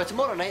 But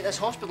tomorrow night, this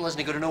hospital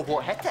isn't going to know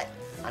what hit it.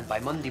 And by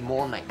Monday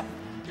morning,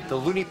 the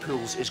loony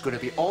pools is going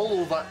to be all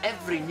over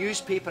every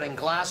newspaper in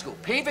Glasgow,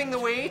 paving the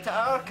way to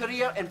our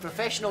career in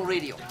professional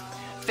radio.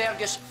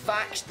 Fergus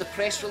faxed the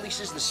press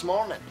releases this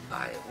morning.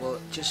 Aye, well,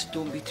 just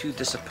don't be too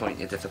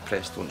disappointed if the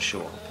press don't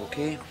show up,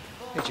 OK?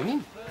 What do you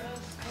mean?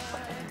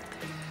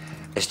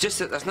 It's just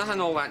that there's nothing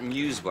all that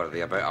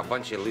newsworthy about a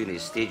bunch of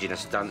loonies staging a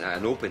stunt at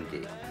an open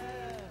day.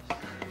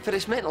 For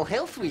its Mental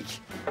Health Week.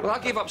 Well, I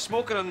gave up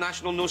smoking on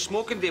National No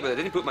Smoking Day, but I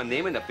didn't put my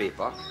name in the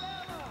paper.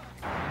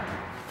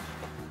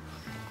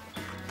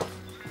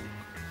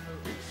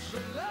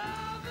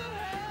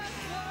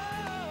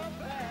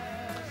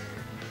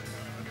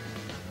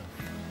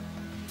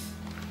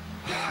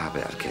 I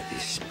better get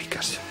these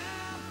speakers.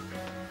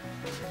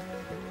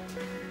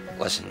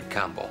 Listen,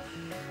 Campbell.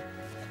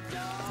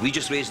 If we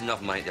just raise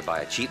enough money to buy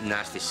a cheap,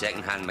 nasty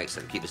second-hand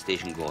mixer to keep the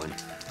station going,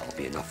 that'll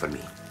be enough for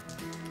me.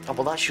 Oh,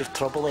 well, that's your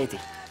trouble, Eddie.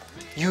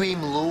 You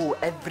aim low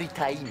every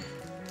time.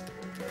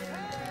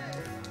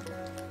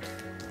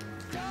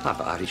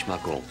 But I reach my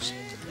goals.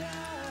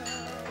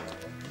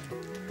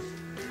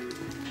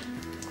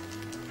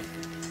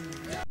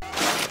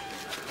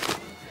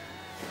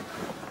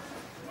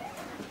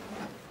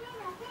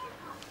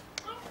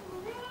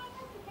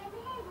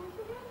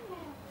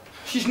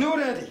 She's not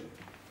ready.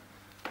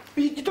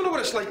 You don't know what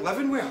it's like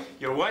living with her.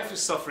 Your wife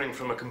is suffering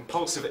from a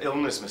compulsive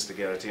illness, Mr.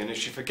 Geraghty, and if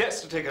she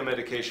forgets to take her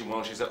medication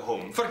while she's at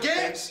home...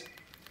 Forgets?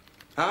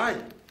 Aye.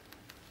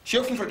 She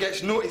often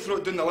forgets not to throw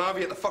it down the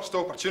lavvy at the first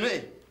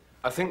opportunity.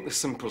 I think the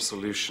simple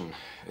solution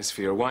is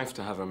for your wife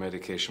to have her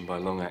medication by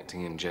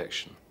long-acting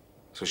injection,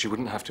 so she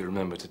wouldn't have to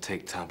remember to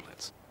take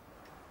tablets.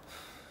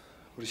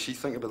 What does she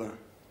think about that?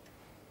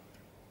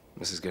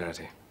 Mrs.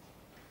 Geraghty.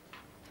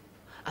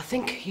 I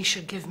think he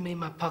should give me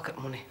my pocket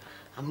money.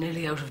 I'm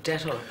nearly out of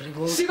debt, but he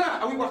won't. See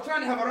that? We were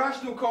trying to have a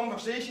rational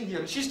conversation here,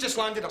 and she's just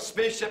landed a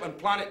spaceship on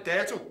planet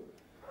Detto.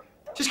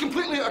 She's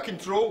completely out of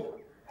control.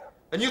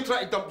 And you're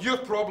trying to dump your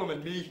problem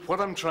on me.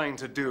 What I'm trying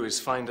to do is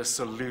find a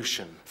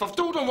solution. If I've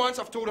told him once,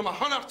 I've told him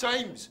 100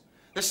 times.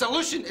 The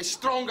solution is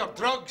stronger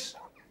drugs.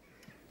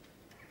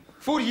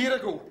 4 years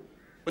ago,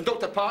 when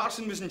Dr.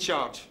 Patterson was in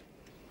charge,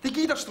 they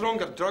gave her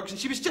stronger drugs, and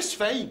she was just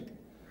fine.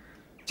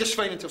 Just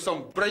fine until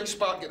some bright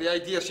spark got the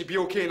idea she'd be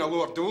okay in a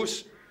lower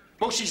dose.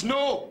 Well, she's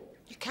no.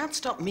 You can't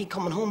stop me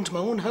coming home to my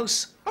own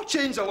house. I'll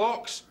change the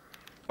locks.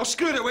 I'll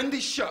screw the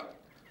windows shut.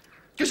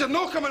 Because you're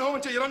not coming home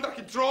until you're under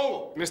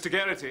control. Mr.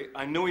 Geraghty,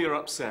 I know you're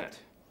upset,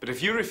 but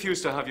if you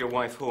refuse to have your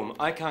wife home,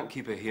 I can't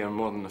keep her here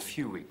more than a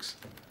few weeks.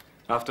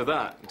 After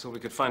that, until we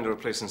could find her a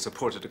place in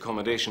supported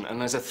accommodation, and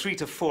there's a 3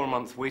 to 4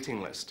 month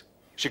waiting list.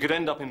 She could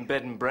end up in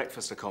bed and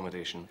breakfast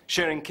accommodation,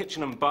 sharing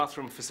kitchen and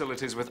bathroom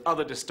facilities with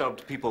other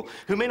disturbed people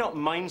who may not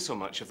mind so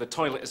much if the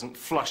toilet isn't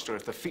flushed or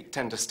if the feet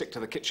tend to stick to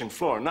the kitchen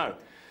floor. Now,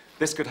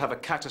 this could have a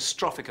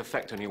catastrophic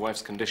effect on your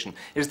wife's condition.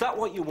 Is that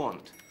what you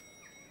want?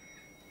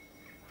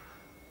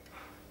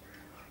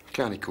 I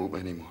can't cope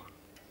anymore.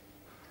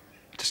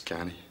 I just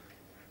can't.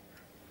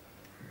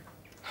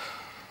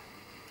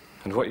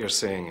 And what you're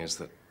saying is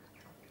that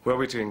were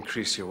we to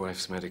increase your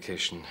wife's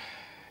medication,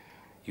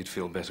 you'd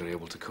feel better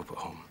able to cope at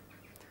home.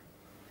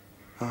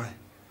 Aye.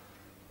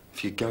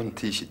 If you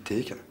guarantee she'd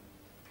take it.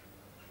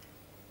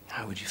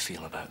 How would you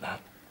feel about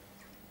that?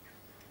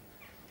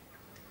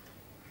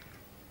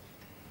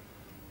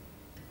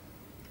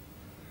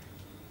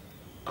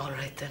 All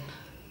right, then.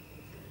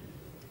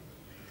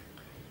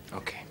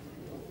 Okay.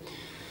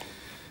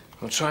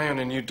 We'll try on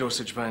a new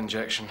dosage by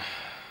injection,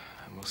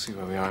 and we'll see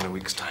where we are in a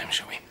week's time,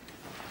 shall we?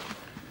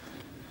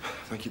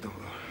 Thank you,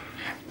 Doctor.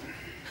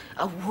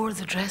 I wore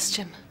the dress,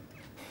 Jim.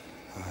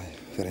 Aye,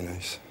 very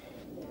nice.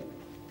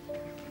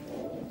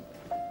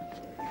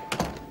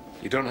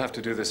 You don't have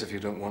to do this if you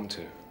don't want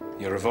to.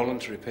 You're a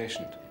voluntary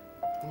patient.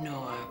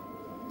 No,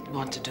 I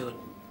want to do it.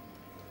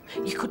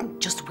 You couldn't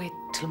just wait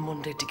till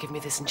Monday to give me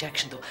this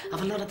injection, though. I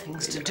have a lot of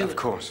things to do. Of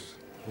course.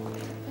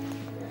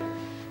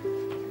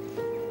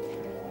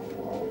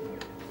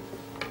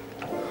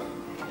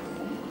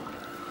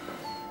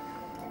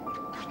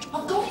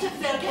 I've got it,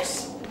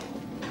 Fergus!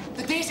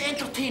 The day's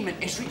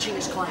entertainment is reaching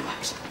its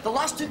climax. The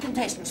last two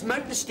contestants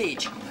mount the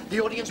stage. The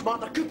audience mark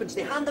their coupons,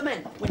 they hand them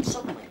in, when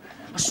suddenly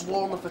a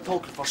swarm of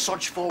photographers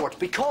surge forward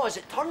because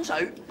it turns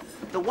out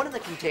that one of the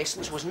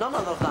contestants was none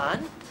other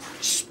than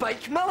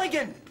Spike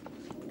Milligan,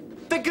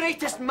 the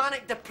greatest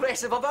manic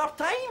depressive of our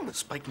time.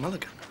 Spike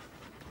Milligan?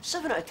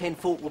 7 out of 10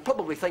 folk will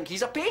probably think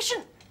he's a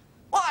patient.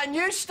 What a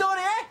news story,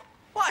 eh?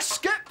 What a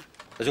scoop!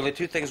 There's only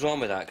two things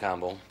wrong with that,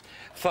 Campbell.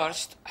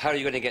 First, how are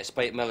you going to get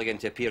Spike Milligan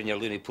to appear in your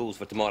loony pools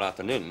for tomorrow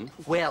afternoon?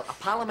 Well, a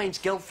pal of mine's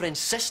girlfriend's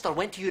sister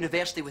went to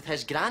university with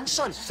his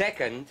grandson.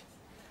 Second,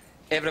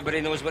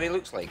 everybody knows what he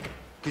looks like.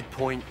 Good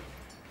point.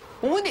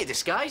 Well, we need to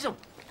disguise him.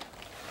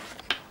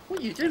 What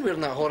are you doing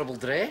wearing that horrible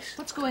dress?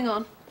 What's going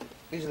on?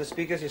 These are the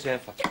speakers you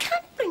sent for. You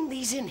can't bring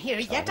these in here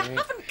yet. I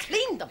haven't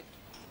cleaned them.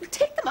 We'll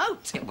take them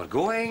out. Yeah, we're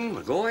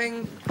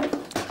going.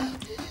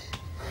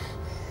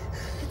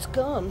 It's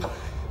gone.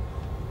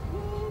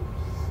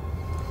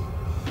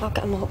 I'll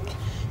get him up.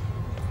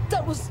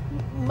 That was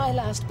my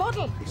last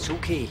bottle. It's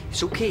okay,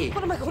 it's okay.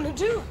 What am I going to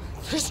do?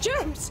 There's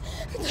germs.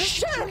 There's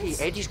germs.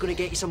 Okay, Eddie's going to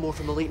get you some more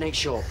from the late night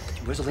shop.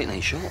 Where's the late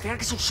night shop?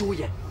 Fergus will show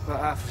you. But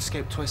I've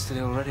escaped twice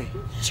today already.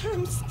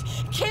 Germs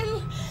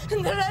kill,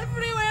 and they're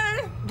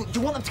everywhere. Do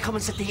you want them to come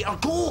and sit there or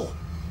go?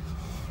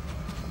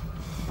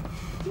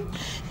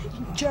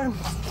 Germs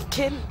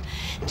kill.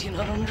 Do you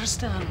not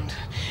understand?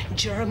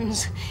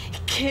 Germs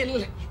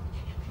kill.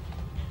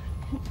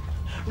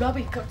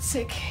 Robbie got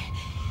sick.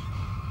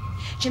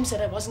 Jim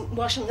said I wasn't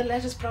washing the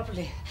lettuce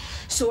properly,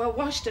 so I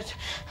washed it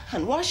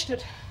and washed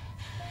it.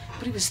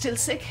 But he was still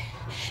sick.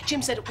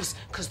 Jim said it was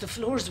because the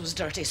floors was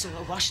dirty, so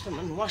I washed them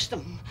and washed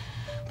them.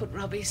 But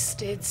Robbie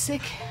stayed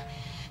sick.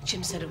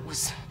 Jim said it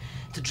was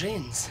the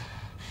drains,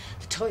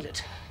 the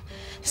toilet,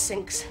 the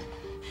sinks,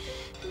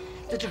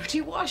 the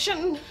dirty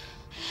washing,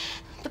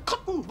 the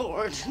cutting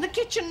board, the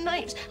kitchen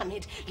knives. I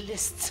made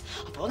lists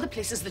of all the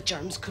places the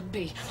germs could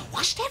be. I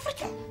washed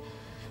everything.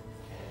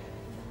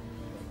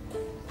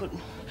 But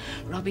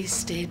Robbie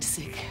stayed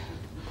sick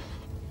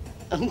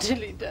until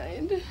he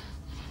died.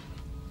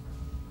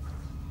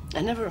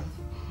 I never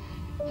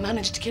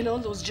managed to kill all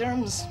those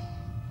germs.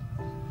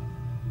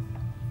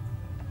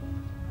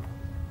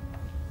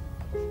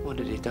 What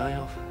did he die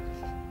of?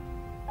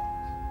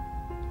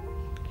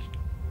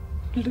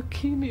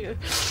 Leukemia.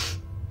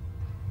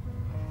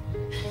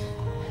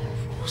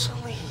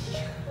 Rosalie.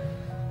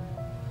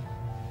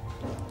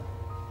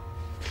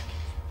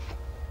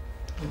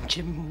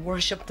 Jim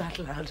worshipped that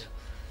lad.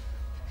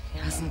 He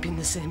hasn't been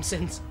the same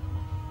since.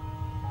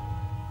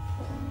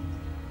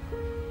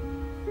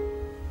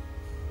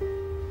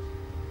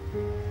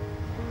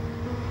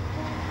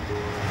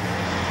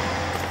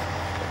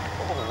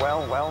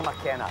 Oh, well,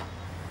 McKenna.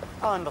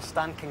 I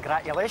understand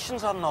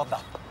congratulations are in order.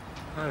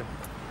 How?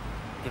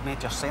 You've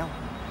made your sale.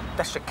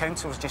 District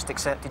Council's just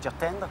accepted your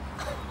tender.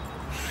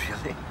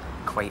 Really?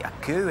 Quite a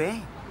coup, eh?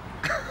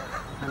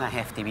 And a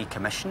hefty wee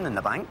commission in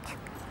the bank.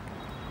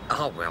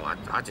 Oh, well,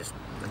 I just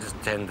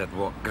tendered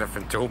what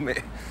Griffin told me.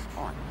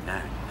 Oh,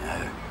 no.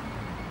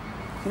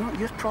 You know what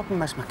your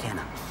problem is,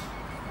 McKenna?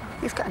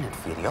 You've got an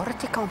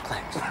inferiority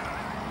complex.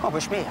 Oh,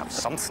 which may have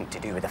something to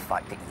do with the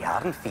fact that you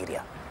are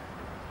inferior.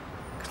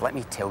 Because let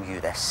me tell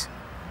you this,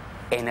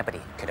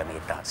 anybody could have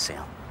made that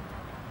sale.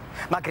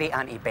 My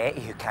great-auntie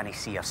Betty, who can't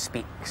see or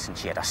speak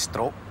since she had a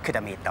stroke, could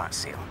have made that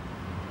sale.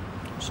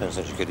 Sounds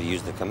like you could have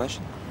used the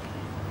commission.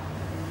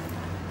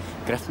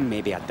 Griffin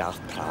may be a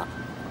daft prat,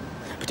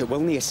 but it will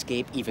not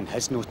escape even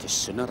his notice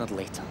sooner or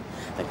later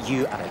that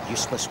you are a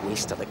useless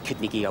waster that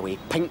couldn't give away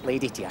Pink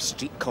Lady to a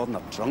street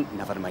corner drunk,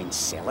 never mind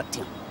sell it to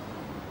him.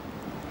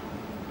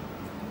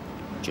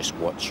 Just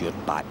watch your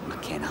back,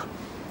 McKenna.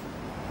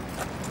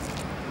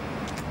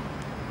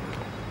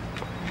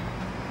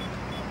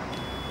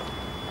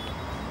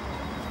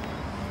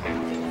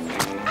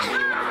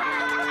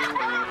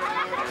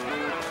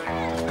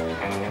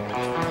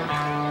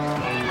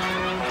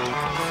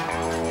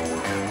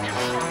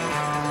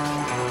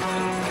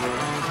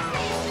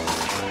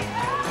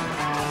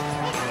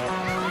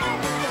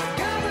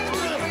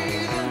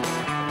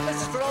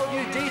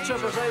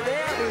 Out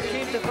there who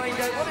came to find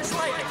out what it's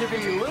like to be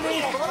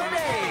loony for a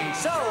day.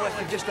 So, if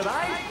you've just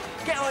arrived,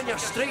 get on your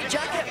straight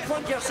jacket,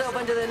 plug yourself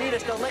into the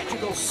nearest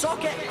electrical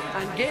socket,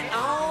 and get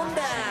on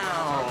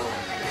down.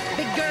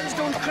 Big Girls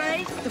Don't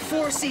Cry, The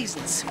Four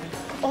Seasons.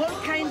 All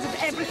kinds of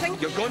everything.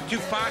 You're going too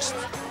fast.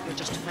 You're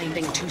just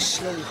finding too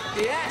slow.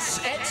 Yes,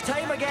 it's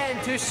time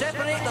again to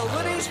separate the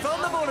loonies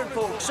from the boring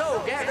folks.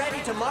 So get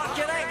ready to mark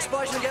your X,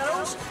 boys and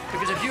girls,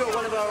 because if you are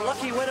one of our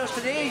lucky winners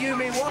today, you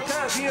may walk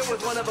out here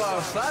with one of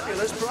our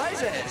fabulous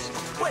prizes.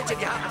 Which, if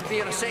you happen to be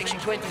in a section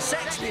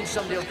 26, means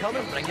somebody will come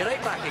and bring you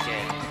right back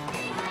again.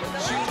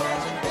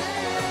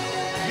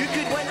 You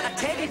could win a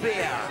teddy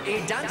bear,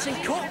 a dancing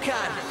Coke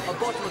can, a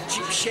bottle of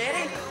cheap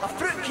sherry, a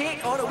fruit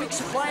cake, or a week's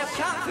supply of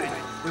cat food.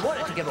 We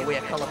wanted to give away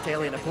a colour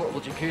telly and a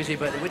portable jacuzzi,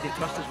 but they wouldn't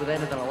trust us with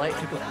anything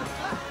electrical.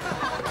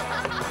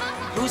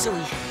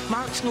 Rosalie,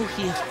 Mark's no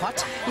here.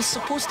 What? He's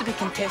supposed to be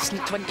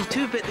contestant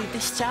 22, but they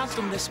discharged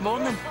him this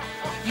morning.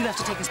 You have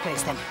to take his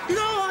place then. No,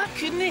 I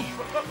couldn't.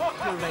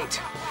 You're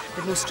right.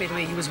 They'd know straight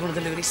away he was one of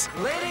the loonies.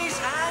 Ladies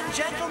and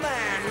gentlemen,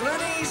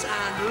 loonies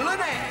and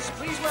lunettes,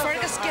 please welcome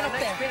Fergus, get up our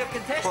next there. pair of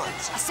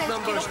contestants. I said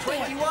Numbers get up there.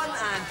 21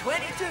 and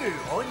 22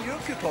 on your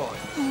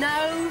coupon.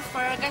 No,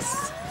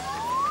 Fergus.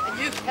 And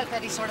you help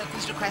Eddie sort out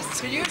these requests.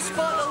 Can you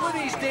spot the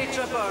loonies, day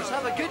trippers?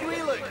 Have a good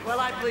wee look while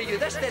I play you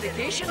this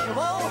dedication from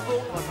all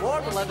folk on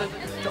Ward 11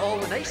 to all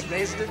the nice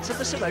residents of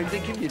the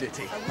surrounding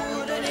community.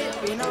 Wouldn't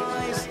it be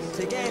nice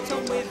to get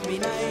on with me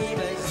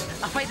neighbours?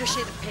 A whiter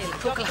shade of pale,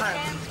 Procol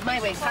Harum. My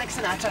way, Frank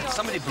Sinatra.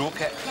 Somebody broke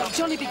it.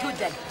 Johnny Be Good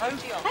then.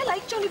 I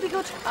like Johnny Be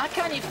Good. I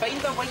can't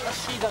find a whiter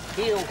shade of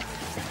pale.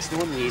 It's the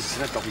one A's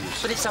and a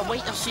W's. But it's a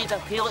whiter shade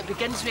of pale. It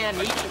begins with an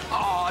H.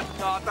 Oh,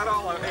 no, they're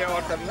all out of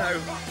order now.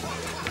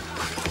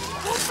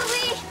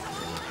 Rosalie!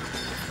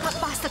 That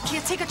bastard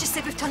caretaker just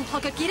said we've to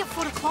unplug our gear at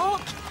 4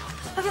 o'clock.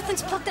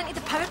 Everything's plugged into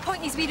the power point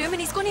in his wee room and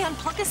he's going to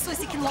unplug us so as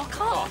he can lock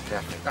up. Oh,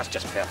 perfect. That's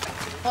just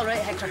perfect. All right,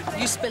 Hector,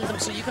 you spill them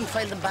so you can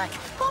file them back.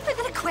 What about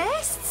the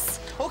requests?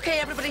 Okay,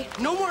 everybody,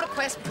 no more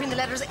requests between the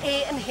letters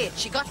A and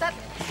H. You got that?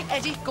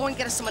 Eddie, go and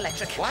get us some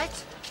electric.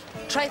 What?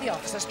 Try the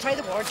officers, try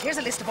the ward. Here's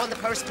a list of all the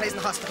power supplies in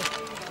the hospital.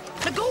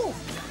 Now go!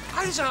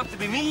 How does it have to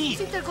be me? You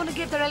think they're going to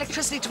give their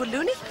electricity to a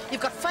loony?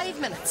 You've got 5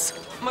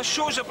 minutes. My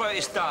show's about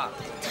to start.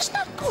 There's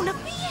not going to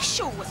be a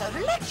show without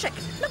electric.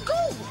 Now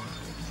go!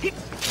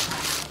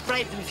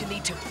 Bribe them if you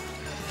need to.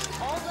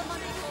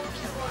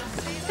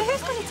 But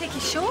who's going to take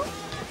his show?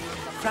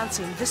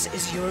 Francine, this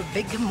is your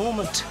big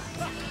moment.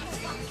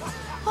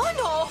 Oh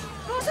no!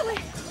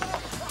 Rosalie!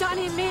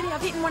 Danny and Mary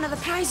have eaten one of the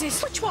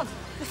prizes. Which one?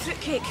 The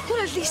fruitcake.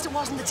 Well, at least it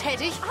wasn't the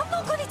teddy. I'm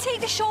not going to take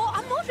the shot.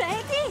 I'm not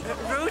ready.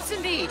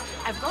 Rosalie,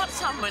 I've got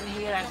someone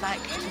here I'd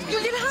like to meet.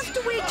 You're going to have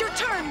to wait your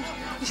turn.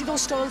 You see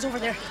those stalls over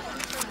there?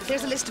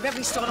 There's a list of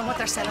every stall and what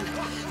they're selling.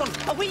 Well,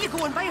 away you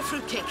go and buy a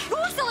fruitcake.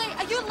 Rosalie,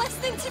 are you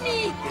listening to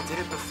me? You did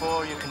it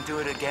before, you can do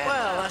it again.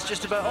 Well, that's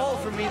just about all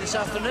from me this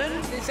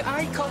afternoon. Does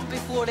I come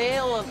before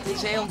L or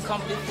does L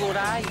come before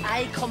I?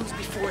 I comes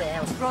before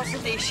L.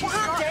 Rosalie, she's What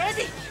not...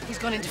 Eddie? He's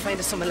gone in to find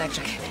us some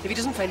electric. If he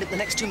doesn't find it in the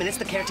next 2 minutes,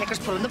 the caretaker's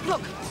pulling the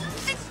plug.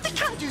 They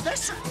can't do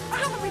this. I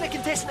haven't been a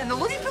contestant in the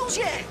Looney Pools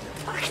yet.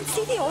 I can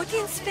see the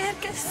audience,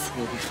 Fergus.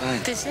 We'll be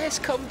fine. Does S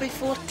come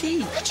before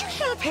T? Could you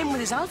help him with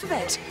his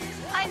alphabet?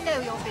 I know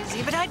you're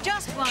busy, but I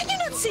just want... Can you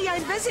not see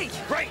I'm busy?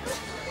 Right.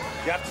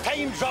 Your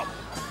time's up.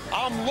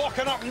 I'm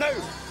locking up now.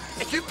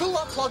 If you pull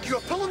that plug,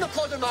 you're pulling the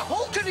plug on my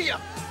whole career.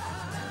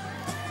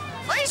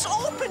 It's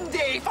open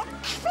day, for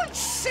Christ's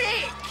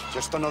sake.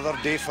 Just another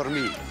day for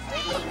me.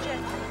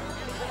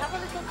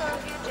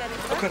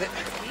 Look at it.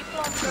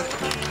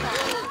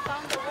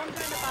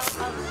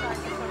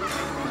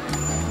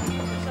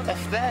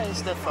 If that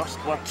is the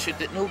first word, should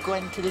it no go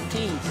into the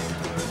T?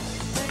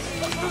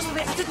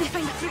 Rosalie, I didn't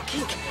find a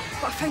fruitcake,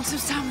 but I found some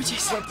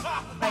sandwiches.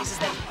 Prizes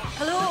then.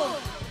 Hello.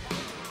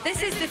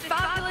 This is the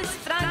fabulous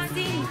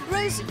Francine.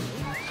 Rosalie,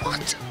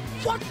 What?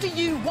 What do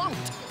you want?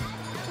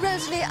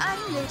 Rosalie,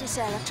 I'm Lady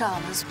Sarah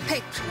Chalmers,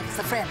 patron of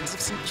the Friends of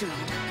St. Jude.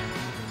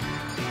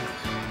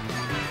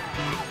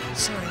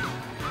 Sorry.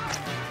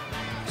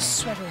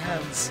 Sweaty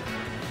hands.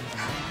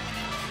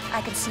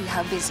 I can see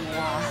how busy you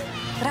are,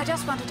 but I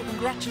just wanted to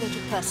congratulate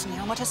you personally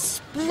on what a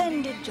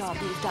splendid job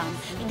you've done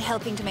in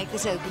helping to make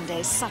this open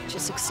day such a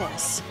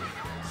success.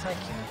 Thank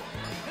you.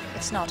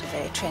 It's not a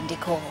very trendy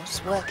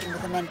cause, working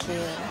with the mentally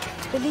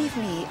ill. Believe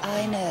me,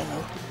 I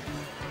know.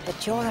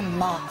 But you're a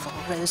marvel,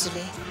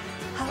 Rosalie.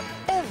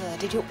 However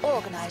did you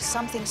organize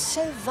something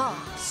so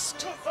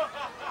vast?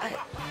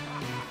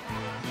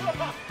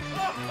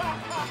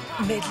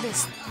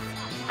 Midlist.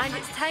 And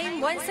it's time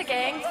once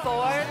again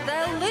for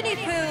the Looney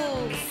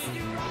Pools.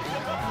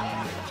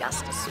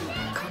 Just a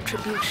small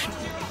contribution.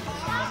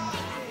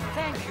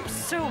 Thank you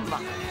so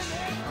much.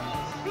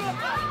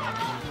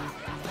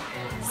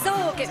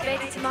 So, get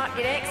ready to mark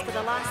your X for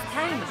the last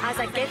time as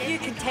I give you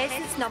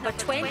contestants number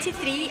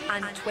 23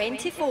 and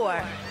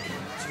 24.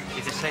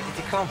 You decided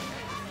to come?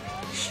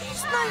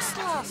 She's nice,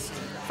 lass.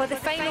 For the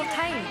final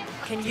time,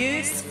 can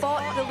you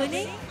spot the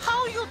loony?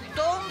 How you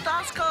don't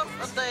ask her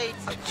for date?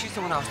 She's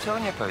the one I was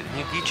telling you about, the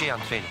new DJ I'm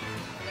training.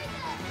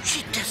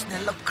 She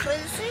doesn't look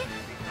crazy.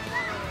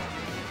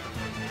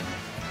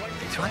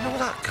 Do I know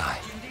that guy?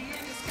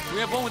 We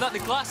have one without the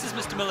glasses,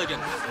 Mr.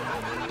 Milligan.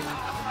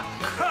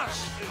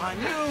 Curse! I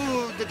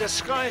knew the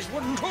disguise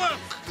wouldn't work.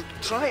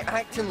 Try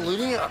acting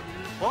loonier.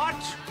 What?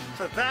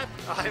 For that,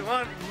 I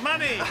want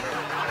money.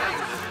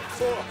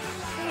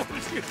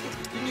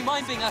 Wouldn't you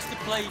mind being asked to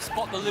play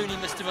Spot the Loony,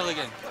 Mr.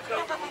 Milligan?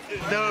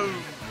 No,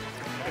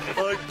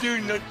 I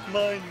do not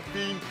mind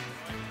being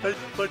but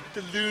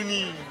the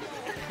loony,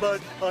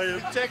 but I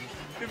object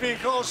to being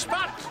called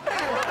Spot.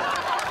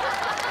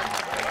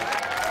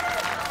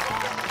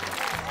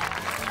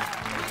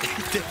 He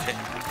did it.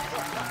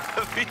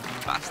 The wee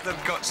bastard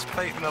got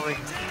spite Millie.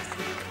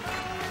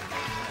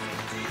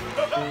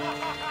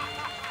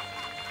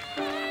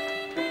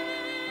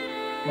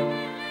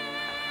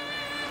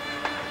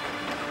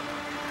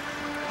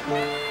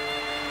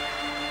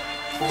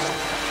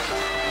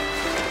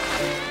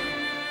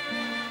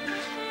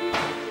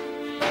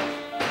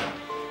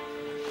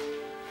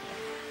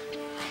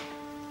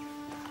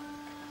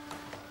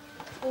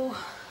 Oh,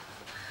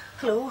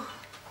 hello.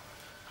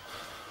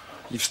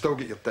 You've still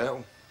got your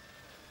dettol.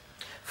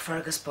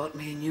 Fergus bought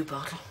me a new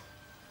bottle.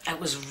 It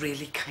was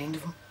really kind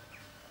of him.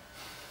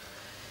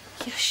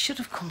 You should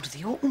have come to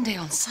the open day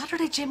on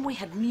Saturday, Jim. We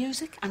had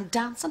music and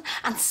dancing,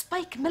 and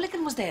Spike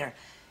Milligan was there.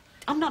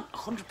 I'm not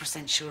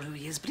 100% sure who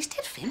he is, but he's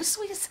dead famous,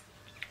 so he is.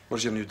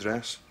 Where's your new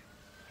dress?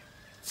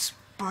 It's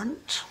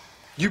burnt.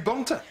 You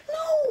burnt it?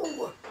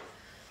 No!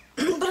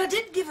 But I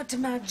did give it to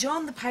Mad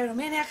John, the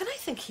pyromaniac, and I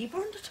think he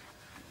burned it.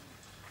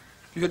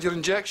 You had your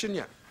injection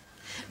yet?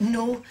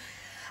 No.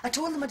 I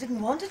told them I didn't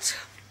want it.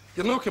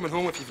 You're not coming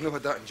home if you've not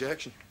had that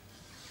injection.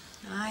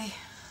 Aye.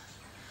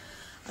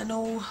 I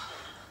know.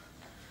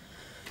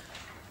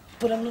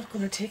 But I'm not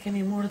going to take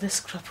any more of this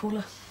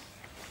crapola.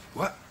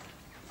 What?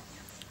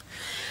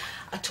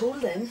 I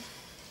told them,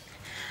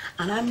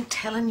 and I'm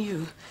telling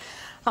you,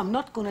 I'm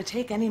not going to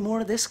take any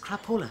more of this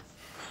crapola.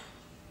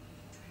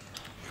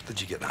 Where did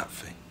you get that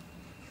thing?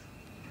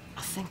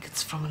 I think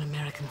it's from an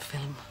American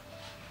film.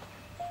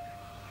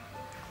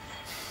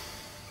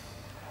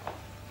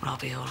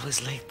 Robbie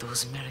always liked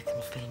those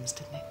American films,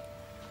 didn't he?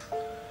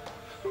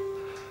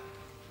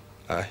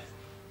 Aye.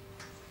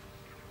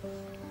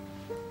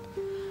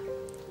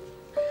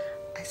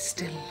 I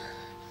still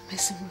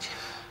miss him, Jim.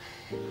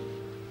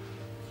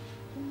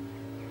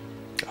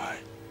 Aye.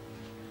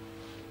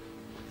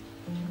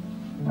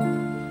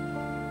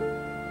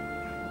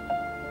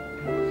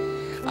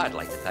 I'd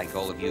like to thank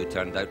all of you who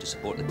turned out to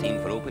support the team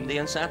for Open Day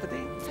on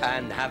Saturday.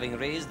 And having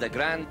raised a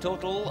grand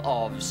total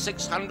of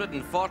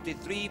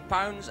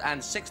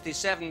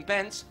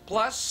 £643.67,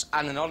 plus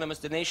an anonymous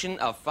donation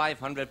of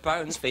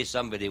 £500 for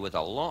somebody with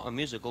a lot of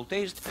musical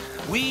taste,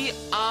 we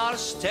are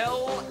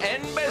still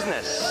in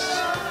business.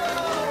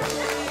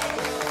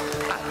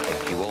 I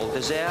think you all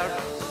deserve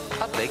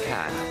a big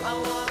hand.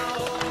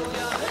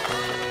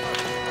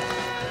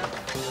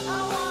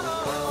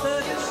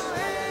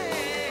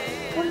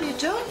 What are you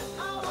doing?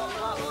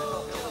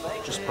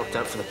 Just popped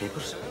out for the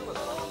papers.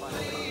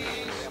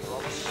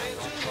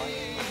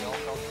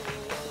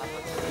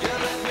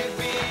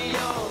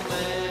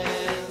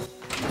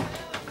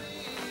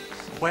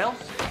 Well,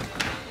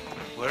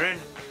 we're in.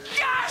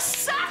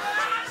 Yes!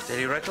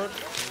 Daily Record,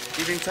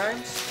 Evening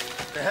Times,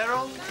 The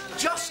Herald.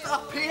 Just a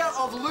pair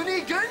of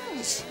loony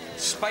goons.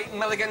 Spike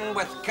Milligan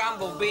with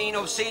Campbell Bean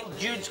of St.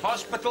 Jude's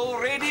Hospital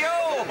Radio.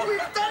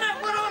 We've done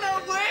it. We're on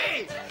our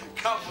way.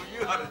 Campbell,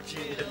 you are a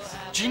genius.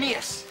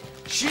 Genius.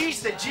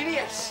 She's the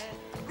genius.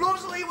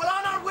 Rosalie, we're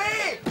on our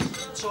way.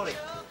 Sorry.